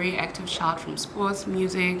grew up a very active child from sports,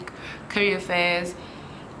 music, career fairs.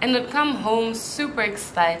 And I'd come home super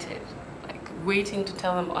excited, like waiting to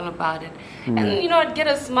tell them all about it. And I'd get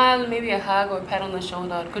a smile, maybe a hug or a pat on the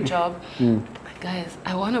shoulder, good job. But guys,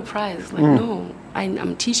 I want a prize. Like, no,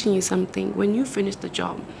 I'm teaching you something. When you finish the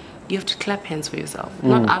job, you have to clap hands for yourself,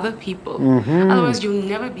 not other people. Otherwise, you'll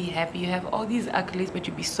never be happy. You have all these accolades, but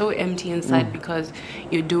you'll be so empty inside because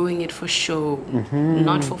you're doing it for show,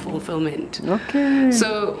 not for fulfillment. Okay.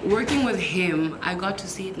 So working with him, I got to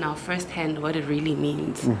see it now firsthand what it really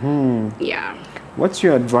means. Yeah. What's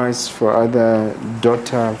your advice for other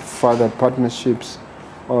daughter-father partnerships,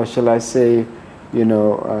 or shall I say,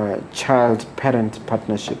 child-parent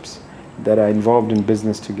partnerships that are involved in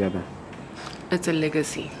business together? It's a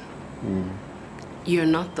legacy. You're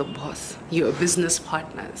not the boss. You're business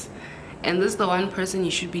partners. And this is the one person you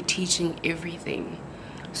should be teaching everything.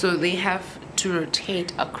 So they have to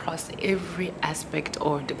rotate across every aspect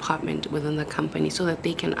or department within the company so that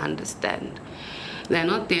they can understand. They're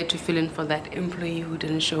not there to fill in for that employee who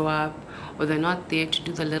didn't show up, or they're not there to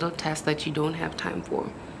do the little tasks that you don't have time for.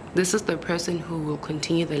 This is the person who will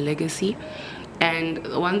continue the legacy. And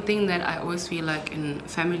one thing that I always feel like in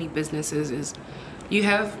family businesses is you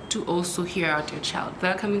have to also hear out your child.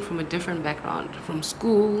 They're coming from a different background, from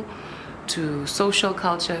school to social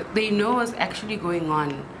culture. They know what's actually going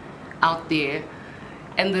on out there,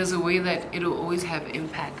 and there's a way that it'll always have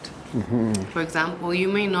impact. For example, you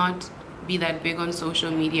may not be that big on social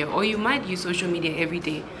media, or you might use social media every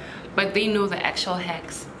day, but they know the actual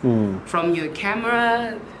hacks from your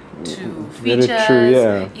camera to features. Very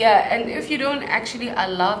true, yeah, and if you don't actually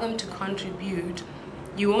allow them to contribute,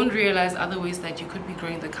 you won't realize other ways that you could be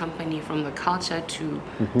growing the company, from the culture to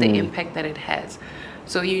the impact that it has.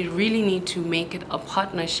 So you really need to make it a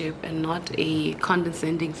partnership and not a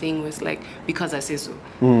condescending thing where it's like, because I say so.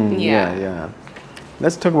 Yeah.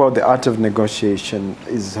 Let's talk about the art of negotiation.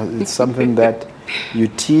 Is it something that you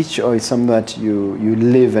teach, or is something that you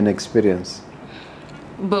live and experience?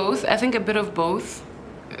 Both. I think a bit of both.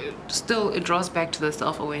 Still, it draws back to the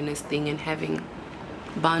self-awareness thing and having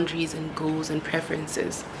boundaries and goals and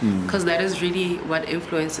preferences, because that is really what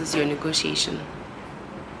influences your negotiation.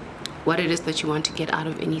 What it is that you want to get out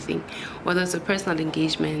of anything, whether it's a personal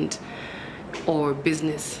engagement or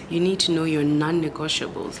business, you need to know your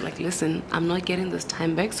non-negotiables. Like, listen, I'm not getting this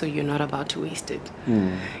time back, so you're not about to waste it.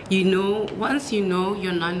 Once you know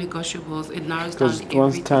your non-negotiables, it narrows down everything. Because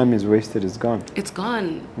once time is wasted, it's gone. It's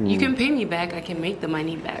gone. You can pay me back, I can make the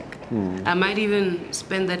money back. I might even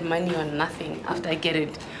spend that money on nothing after I get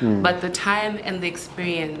it. But the time and the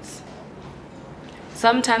experience,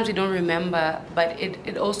 sometimes we don't remember, but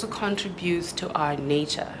it also contributes to our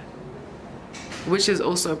nature, which is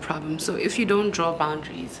also a problem. So if you don't draw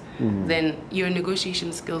boundaries, then your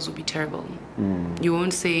negotiation skills will be terrible. You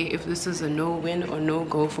won't say if this is a no-win or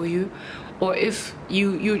no-go for you, or if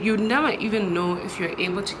you never even know if you're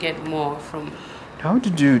able to get more from. How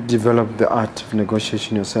did you develop the art of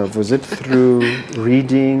negotiation yourself? Was it through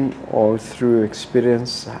reading or through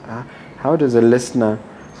experience? How does a listener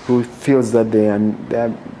who feels that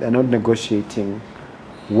they're not negotiating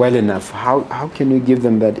well enough, how can you give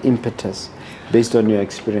them that impetus based on your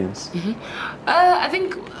experience? I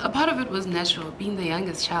think a part of it was natural. Being the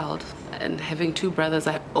youngest child and having two brothers,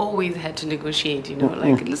 I always had to negotiate,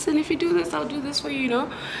 like, listen, if you do this, I'll do this for you,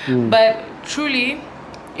 But truly,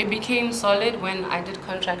 it became solid when I did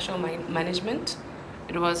contractual management.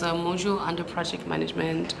 It was a module under project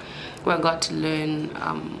management where I got to learn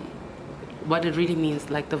what it really means,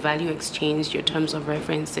 like the value exchange, your terms of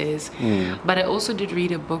references. But I also did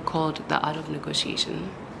read a book called The Art of Negotiation.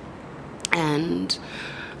 And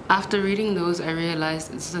after reading those, I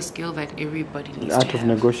realized it's a skill that everybody needs to have. Art of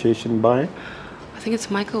Negotiation by? I think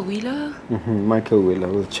it's Michael Wheeler. Michael Wheeler,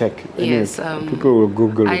 we'll check. Yes. People will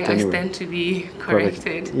Google it I anyway. stand to be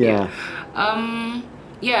corrected. Yeah.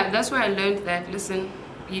 Yeah, that's where I learned that, listen,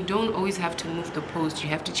 you don't always have to move the post, you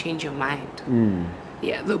have to change your mind.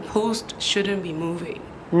 Yeah, the post shouldn't be moving.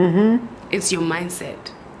 It's your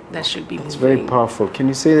mindset that should be moving. It's very powerful. Can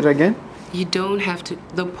you say that again? You don't have to,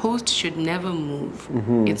 the post should never move.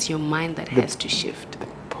 It's your mind that has to shift.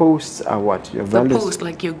 Posts are what? Your values? The post,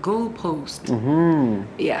 like your goal post.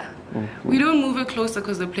 Yeah. We don't move it closer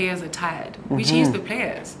because the players are tired. We change the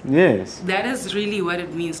players. Yes. That is really what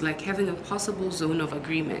it means, like having a possible zone of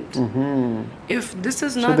agreement. If this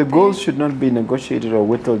is not... So the goals should not be negotiated or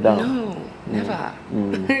whittled down? No, never.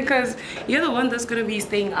 Because you're the one that's going to be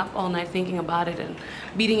staying up all night thinking about it and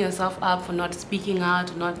beating yourself up for not speaking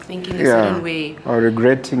out, not thinking a certain way. Or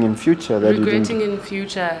regretting in future that regretting in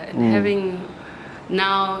future and having...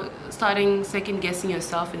 Now, starting second guessing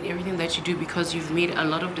yourself in everything that you do because you've made a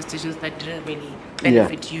lot of decisions that didn't really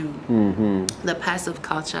benefit you. The passive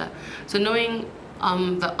culture. So knowing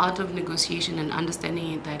the art of negotiation and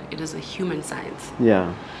understanding that it is a human science.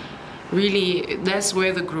 Yeah. Really, that's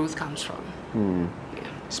where the growth comes from.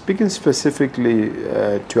 Speaking specifically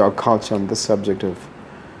to our culture on the subject of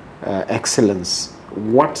excellence,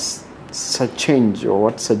 what's a change or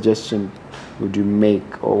what suggestion would you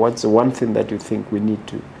make, or what's the one thing that you think we need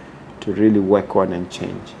to really work on and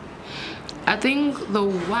change? I think the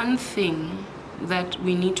one thing that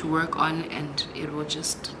we need to work on, and it will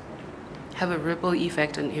just have a ripple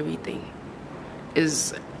effect on everything,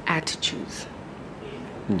 is attitudes.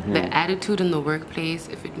 The attitude in the workplace.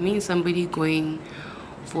 If it means somebody going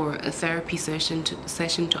for a therapy session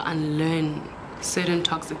to unlearn certain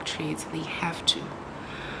toxic traits, they have to,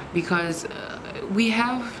 because we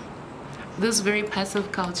have this very passive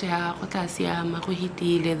culture.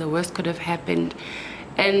 The worst could have happened,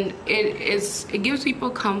 and it gives people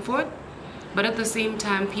comfort, but at the same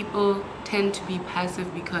time people tend to be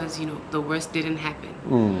passive because the worst didn't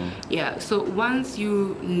happen. Yeah, so once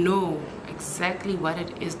you know exactly what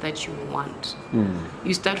it is that you want,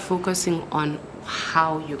 you start focusing on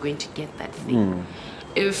how you're going to get that thing.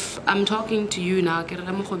 If I'm talking to you now,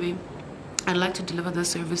 Mogobe, I'd like to deliver this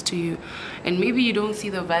service to you, and maybe you don't see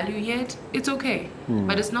the value yet, it's okay.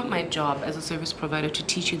 But it's not my job as a service provider to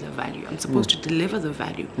teach you the value. I'm supposed to deliver the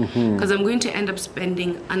value, because I'm going to end up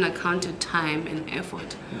spending unaccounted time and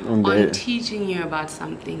effort on teaching you about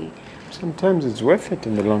something. Sometimes it's worth it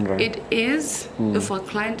in the long run. It is, if a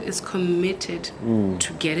client is committed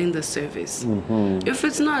to getting the service. If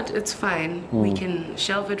it's not, it's fine. We can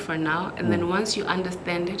shelve it for now, and then once you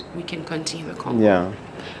understand it, we can continue the convo. Yeah.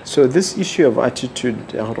 So this issue of attitude,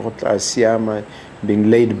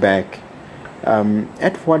 being laid back,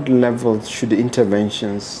 at what level should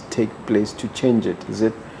interventions take place to change it? Is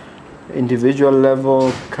it individual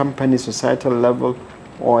level, company, societal level,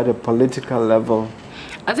 or at a political level?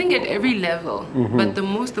 I think at every level, but the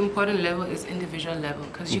most important level is individual level,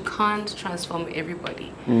 because you can't transform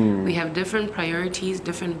everybody. We have different priorities,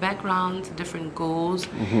 different backgrounds, different goals,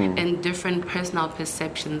 and different personal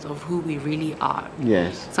perceptions of who we really are.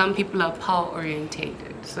 Yes. Some people are power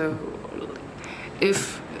orientated. So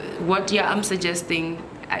if what I'm suggesting,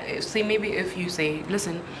 say maybe if you say,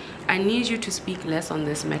 listen, I need you to speak less on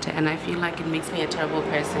this matter, and I feel like it makes me a terrible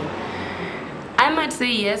person. I might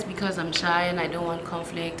say yes because I'm shy and I don't want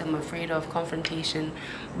conflict, I'm afraid of confrontation,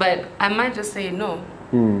 but I might just say no.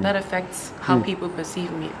 That affects how people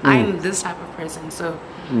perceive me. I'm this type of person, so...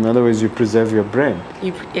 In other words, you preserve your brand.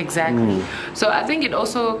 Exactly. So I think it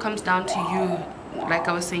also comes down to you, like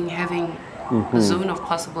I was saying, having a zone of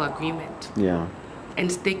possible agreement. Yeah.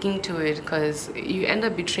 And sticking to it, because you end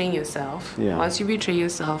up betraying yourself. Yeah. Once you betray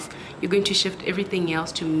yourself, you're going to shift everything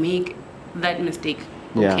else to make that mistake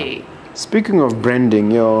okay. Yeah. Speaking of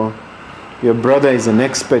branding, your brother is an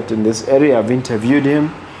expert in this area. I've interviewed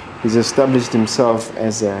him. He's established himself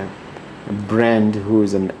as a brand who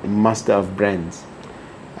is a master of brands.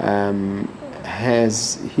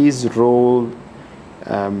 Has his role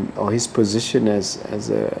or his position as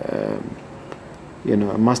a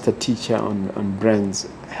master teacher on brands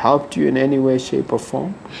helped you in any way, shape, or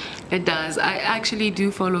form? It does. I actually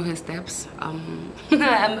do follow his steps. I'm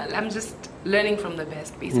just learning from the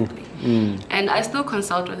best, basically. And I still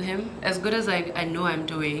consult with him. As good as I know I'm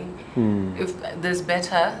doing, if there's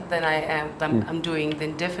better than I'm doing,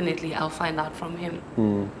 then definitely I'll find out from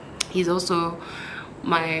him. He's also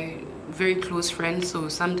my very close friend, so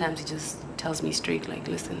sometimes he just tells me straight, like,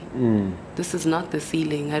 listen, this is not the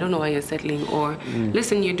ceiling. I don't know why you're settling. Or,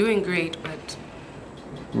 listen, you're doing great, but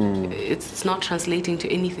it's not translating to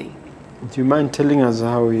anything. Do you mind telling us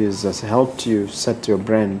how he has helped you set your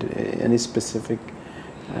brand? Any specific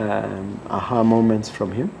aha moments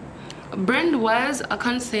from him? Brand-wise, I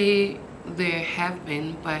can't say there have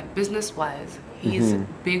been, but business-wise, he's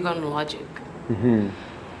big on logic.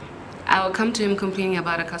 I will come to him complaining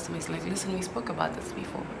about a customer. He's like, listen, we spoke about this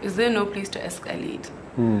before. Is there no place to escalate?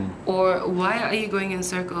 Or why are you going in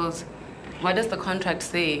circles? What does the contract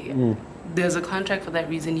say? There's a contract for that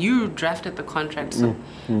reason. You drafted the contract, so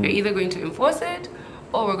you're either going to enforce it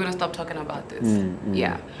or we're going to stop talking about this.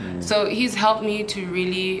 So he's helped me to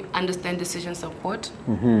really understand decision support,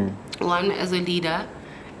 one as a leader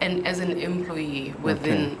and as an employee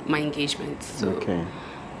within my engagements. So.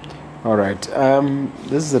 All right.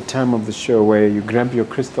 This is the time of the show where you grab your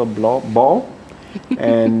crystal ball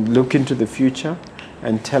and look into the future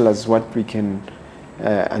and tell us what we can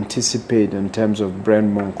anticipate in terms of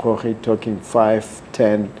brand Monkgogi, talking 5,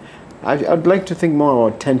 10. I'd like to think more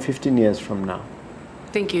about 10, 15 years from now.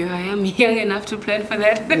 Thank you. I am young enough to plan for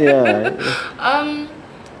that.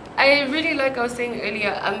 I really, like I was saying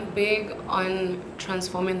earlier, I'm big on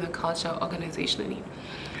transforming the culture organizationally.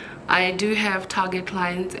 I do have target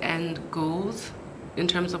clients and goals in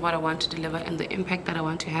terms of what I want to deliver and the impact that I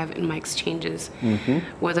want to have in my exchanges,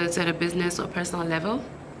 whether it's at a business or personal level.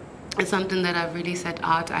 It's something that I've really set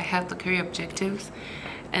out. I have the career objectives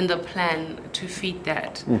and the plan to feed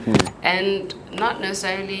that. And not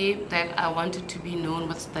necessarily that I want it to be known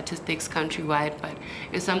with statistics countrywide, but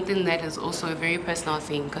it's something that is also a very personal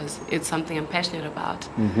thing because it's something I'm passionate about.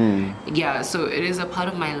 Yeah, so it is a part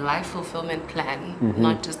of my life fulfillment plan,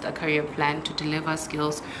 not just a career plan, to deliver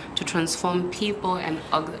skills, to transform people and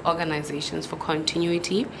organizations for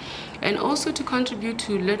continuity, and also to contribute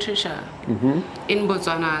to literature. In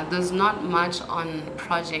Botswana, there's not much on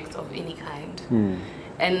projects of any kind.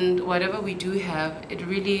 And whatever we do have, it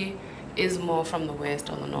really is more from the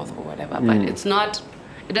West or the North or whatever. But it's not,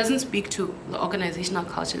 it doesn't speak to the organizational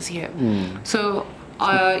cultures here. So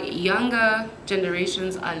our younger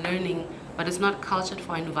generations are learning, but it's not cultured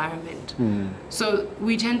for environment. So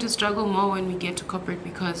we tend to struggle more when we get to corporate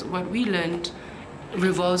because what we learned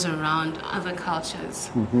revolves around other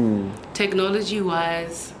cultures.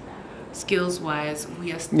 Technology-wise, skills-wise,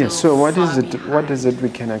 we are still so what is it behind. What is it we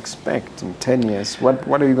can expect in 10 years? What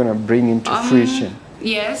are you going to bring into fruition?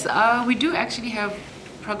 Yes, we do actually have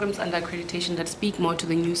programs under accreditation that speak more to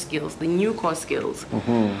the new skills, the new core skills,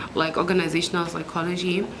 like organizational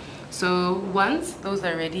psychology. So once those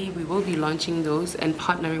are ready, we will be launching those and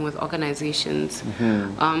partnering with organizations,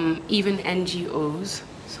 even NGOs,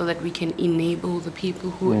 so that we can enable the people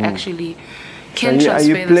who actually can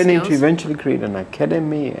transfer are you planning the to eventually create an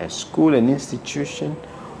academy, a school, an institution,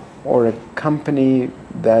 or a company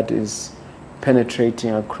that is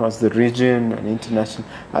penetrating across the region and international?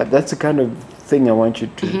 That's the kind of thing I want you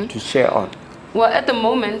to share on. Well, at the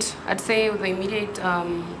moment, I'd say the immediate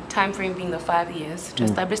time frame being the 5 years to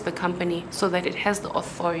establish the company so that it has the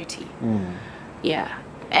authority.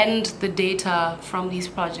 And the data from these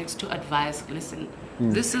projects to advise, listen,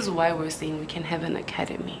 this is why we're saying we can have an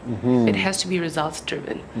academy. It has to be results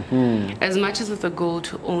driven. As much as it's a goal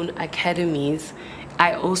to own academies,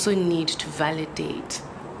 I also need to validate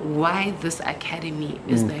why this academy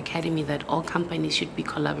is the academy that all companies should be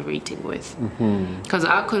collaborating with. Because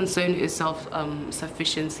our concern is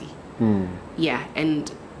self-sufficiency.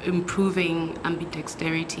 And improving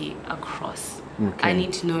ambidexterity across. I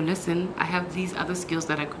need to know, listen, I have these other skills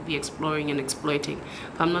that I could be exploring and exploiting.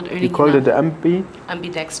 If I'm not earning You call it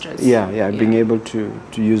ambidextrous. Being able to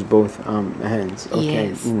use both hands.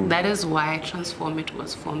 Yes, that is why Transform It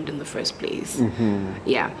was formed in the first place.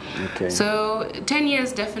 So 10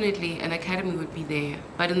 years, definitely an academy would be there.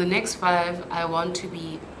 But in the next 5, I want to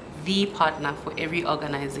be the partner for every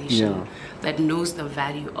organization that knows the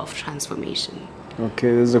value of transformation.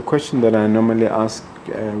 Okay, there's a question that I normally ask,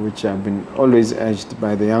 which I've been always urged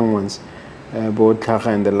by the young ones, Botlaka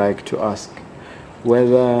and the like, to ask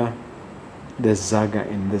whether there's Zaga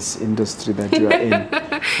in this industry that you are in.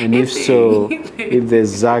 And if so, if there's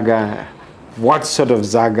Zaga, what sort of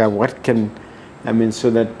Zaga, what can,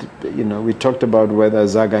 so that, we talked about whether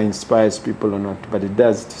Zaga inspires people or not, but it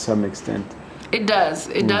does to some extent. It does.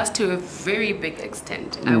 It does to a very big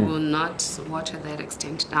extent. I will not water that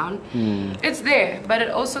extent down. It's there, but it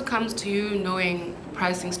also comes to you knowing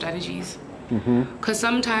pricing strategies. Because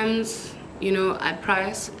sometimes you know, I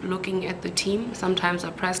price looking at the team. Sometimes I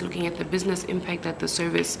price looking at the business impact that the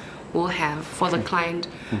service will have for the client.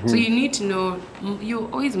 So you need to know, you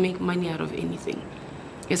always make money out of anything.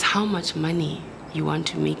 It's how much money you want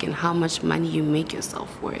to make and how much money you make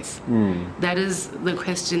yourself worth. That is the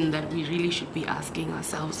question that we really should be asking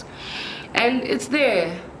ourselves. And it's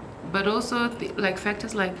there, but also like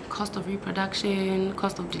factors like cost of reproduction,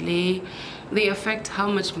 cost of delay, they affect how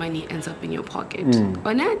much money ends up in your pocket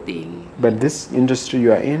or nothing. But this industry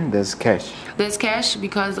you are in, there's cash. There's cash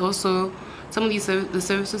because also some of these the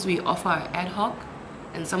services we offer are ad hoc,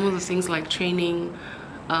 and some of the things like training,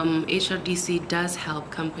 HRDC does help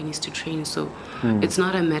companies to train, so it's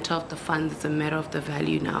not a matter of the funds, it's a matter of the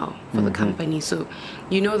value now for the company. So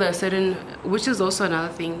you know there are certain, which is also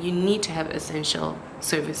another thing, you need to have essential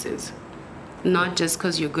services, not just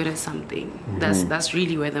because you're good at something. That's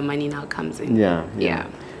really where the money now comes in. Yeah.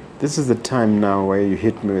 This is the time now where you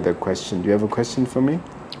hit me with a question. Do you have a question for me?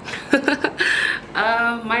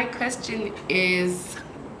 My question is,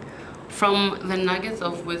 from the nuggets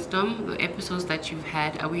of wisdom, the episodes that you've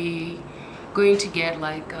had, are we going to get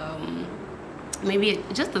like maybe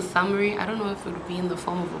just a summary? I don't know if it would be in the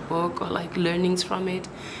form of a book or like learnings from it,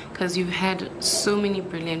 because you've had so many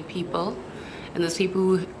brilliant people, and there's people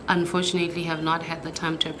who unfortunately have not had the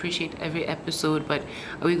time to appreciate every episode, but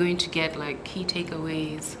are we going to get like key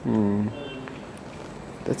takeaways?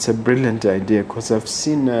 That's a brilliant idea, because I've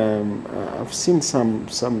seen some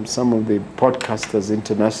of the podcasters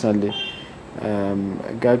internationally.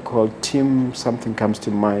 A guy called Tim something comes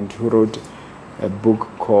to mind, who wrote a book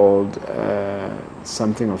called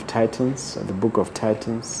something of Titans, the Book of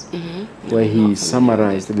Titans, where he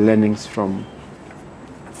summarized the learnings from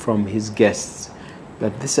his guests.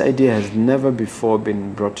 But this idea has never before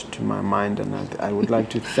been brought to my mind, and I would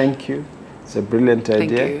like to thank you. It's a brilliant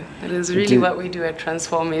idea. Thank you. That is really what we do at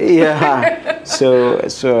Transform It. Yeah. So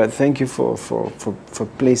thank you for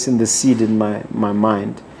placing the seed in my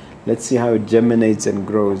mind. Let's see how it germinates and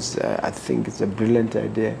grows. I think it's a brilliant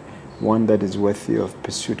idea, one that is worthy of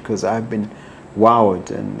pursuit, because I've been wowed,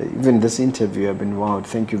 and even this interview I've been wowed.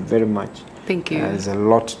 Thank you very much. Thank you. There's a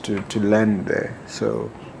lot to learn there. So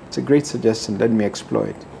it's a great suggestion. Let me explore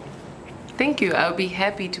it. Thank you. I'll be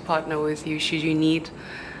happy to partner with you should you need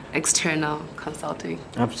external consulting.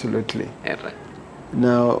 Absolutely. Ever.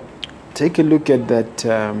 Now, take a look at that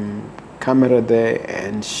camera there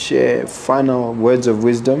and share final words of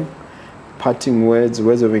wisdom, parting words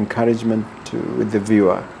of encouragement with the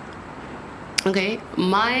viewer. Okay,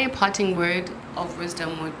 my parting word of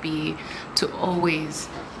wisdom would be to always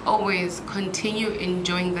continue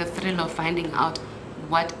enjoying the thrill of finding out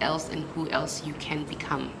what else and who else you can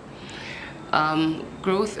become.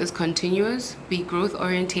 Growth is continuous. Be growth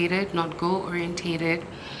orientated, not goal orientated,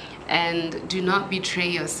 and do not betray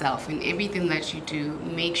yourself in everything that you do.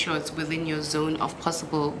 Make sure it's within your zone of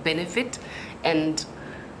possible benefit and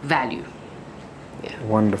value. Yeah.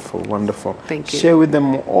 Wonderful, wonderful. Thank you. Share with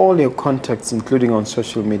them all your contacts, including on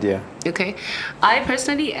social media. Okay. I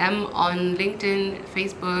personally am on LinkedIn,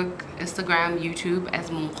 Facebook, Instagram, YouTube as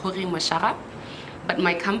Monkgogi Moshaga. But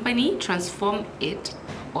my company, Transform It,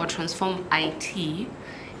 or Transform IT,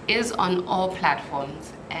 is on all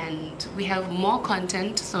platforms, and we have more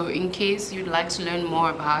content. So in case you'd like to learn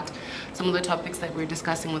more about some of the topics that we're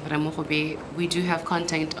discussing with Mogobe, we do have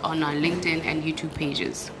content on our LinkedIn and YouTube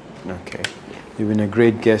pages. Okay. Yeah. You've been a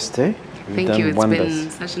great guest, eh? Thank you. It's been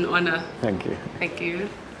such an honor. Thank you. Thank you.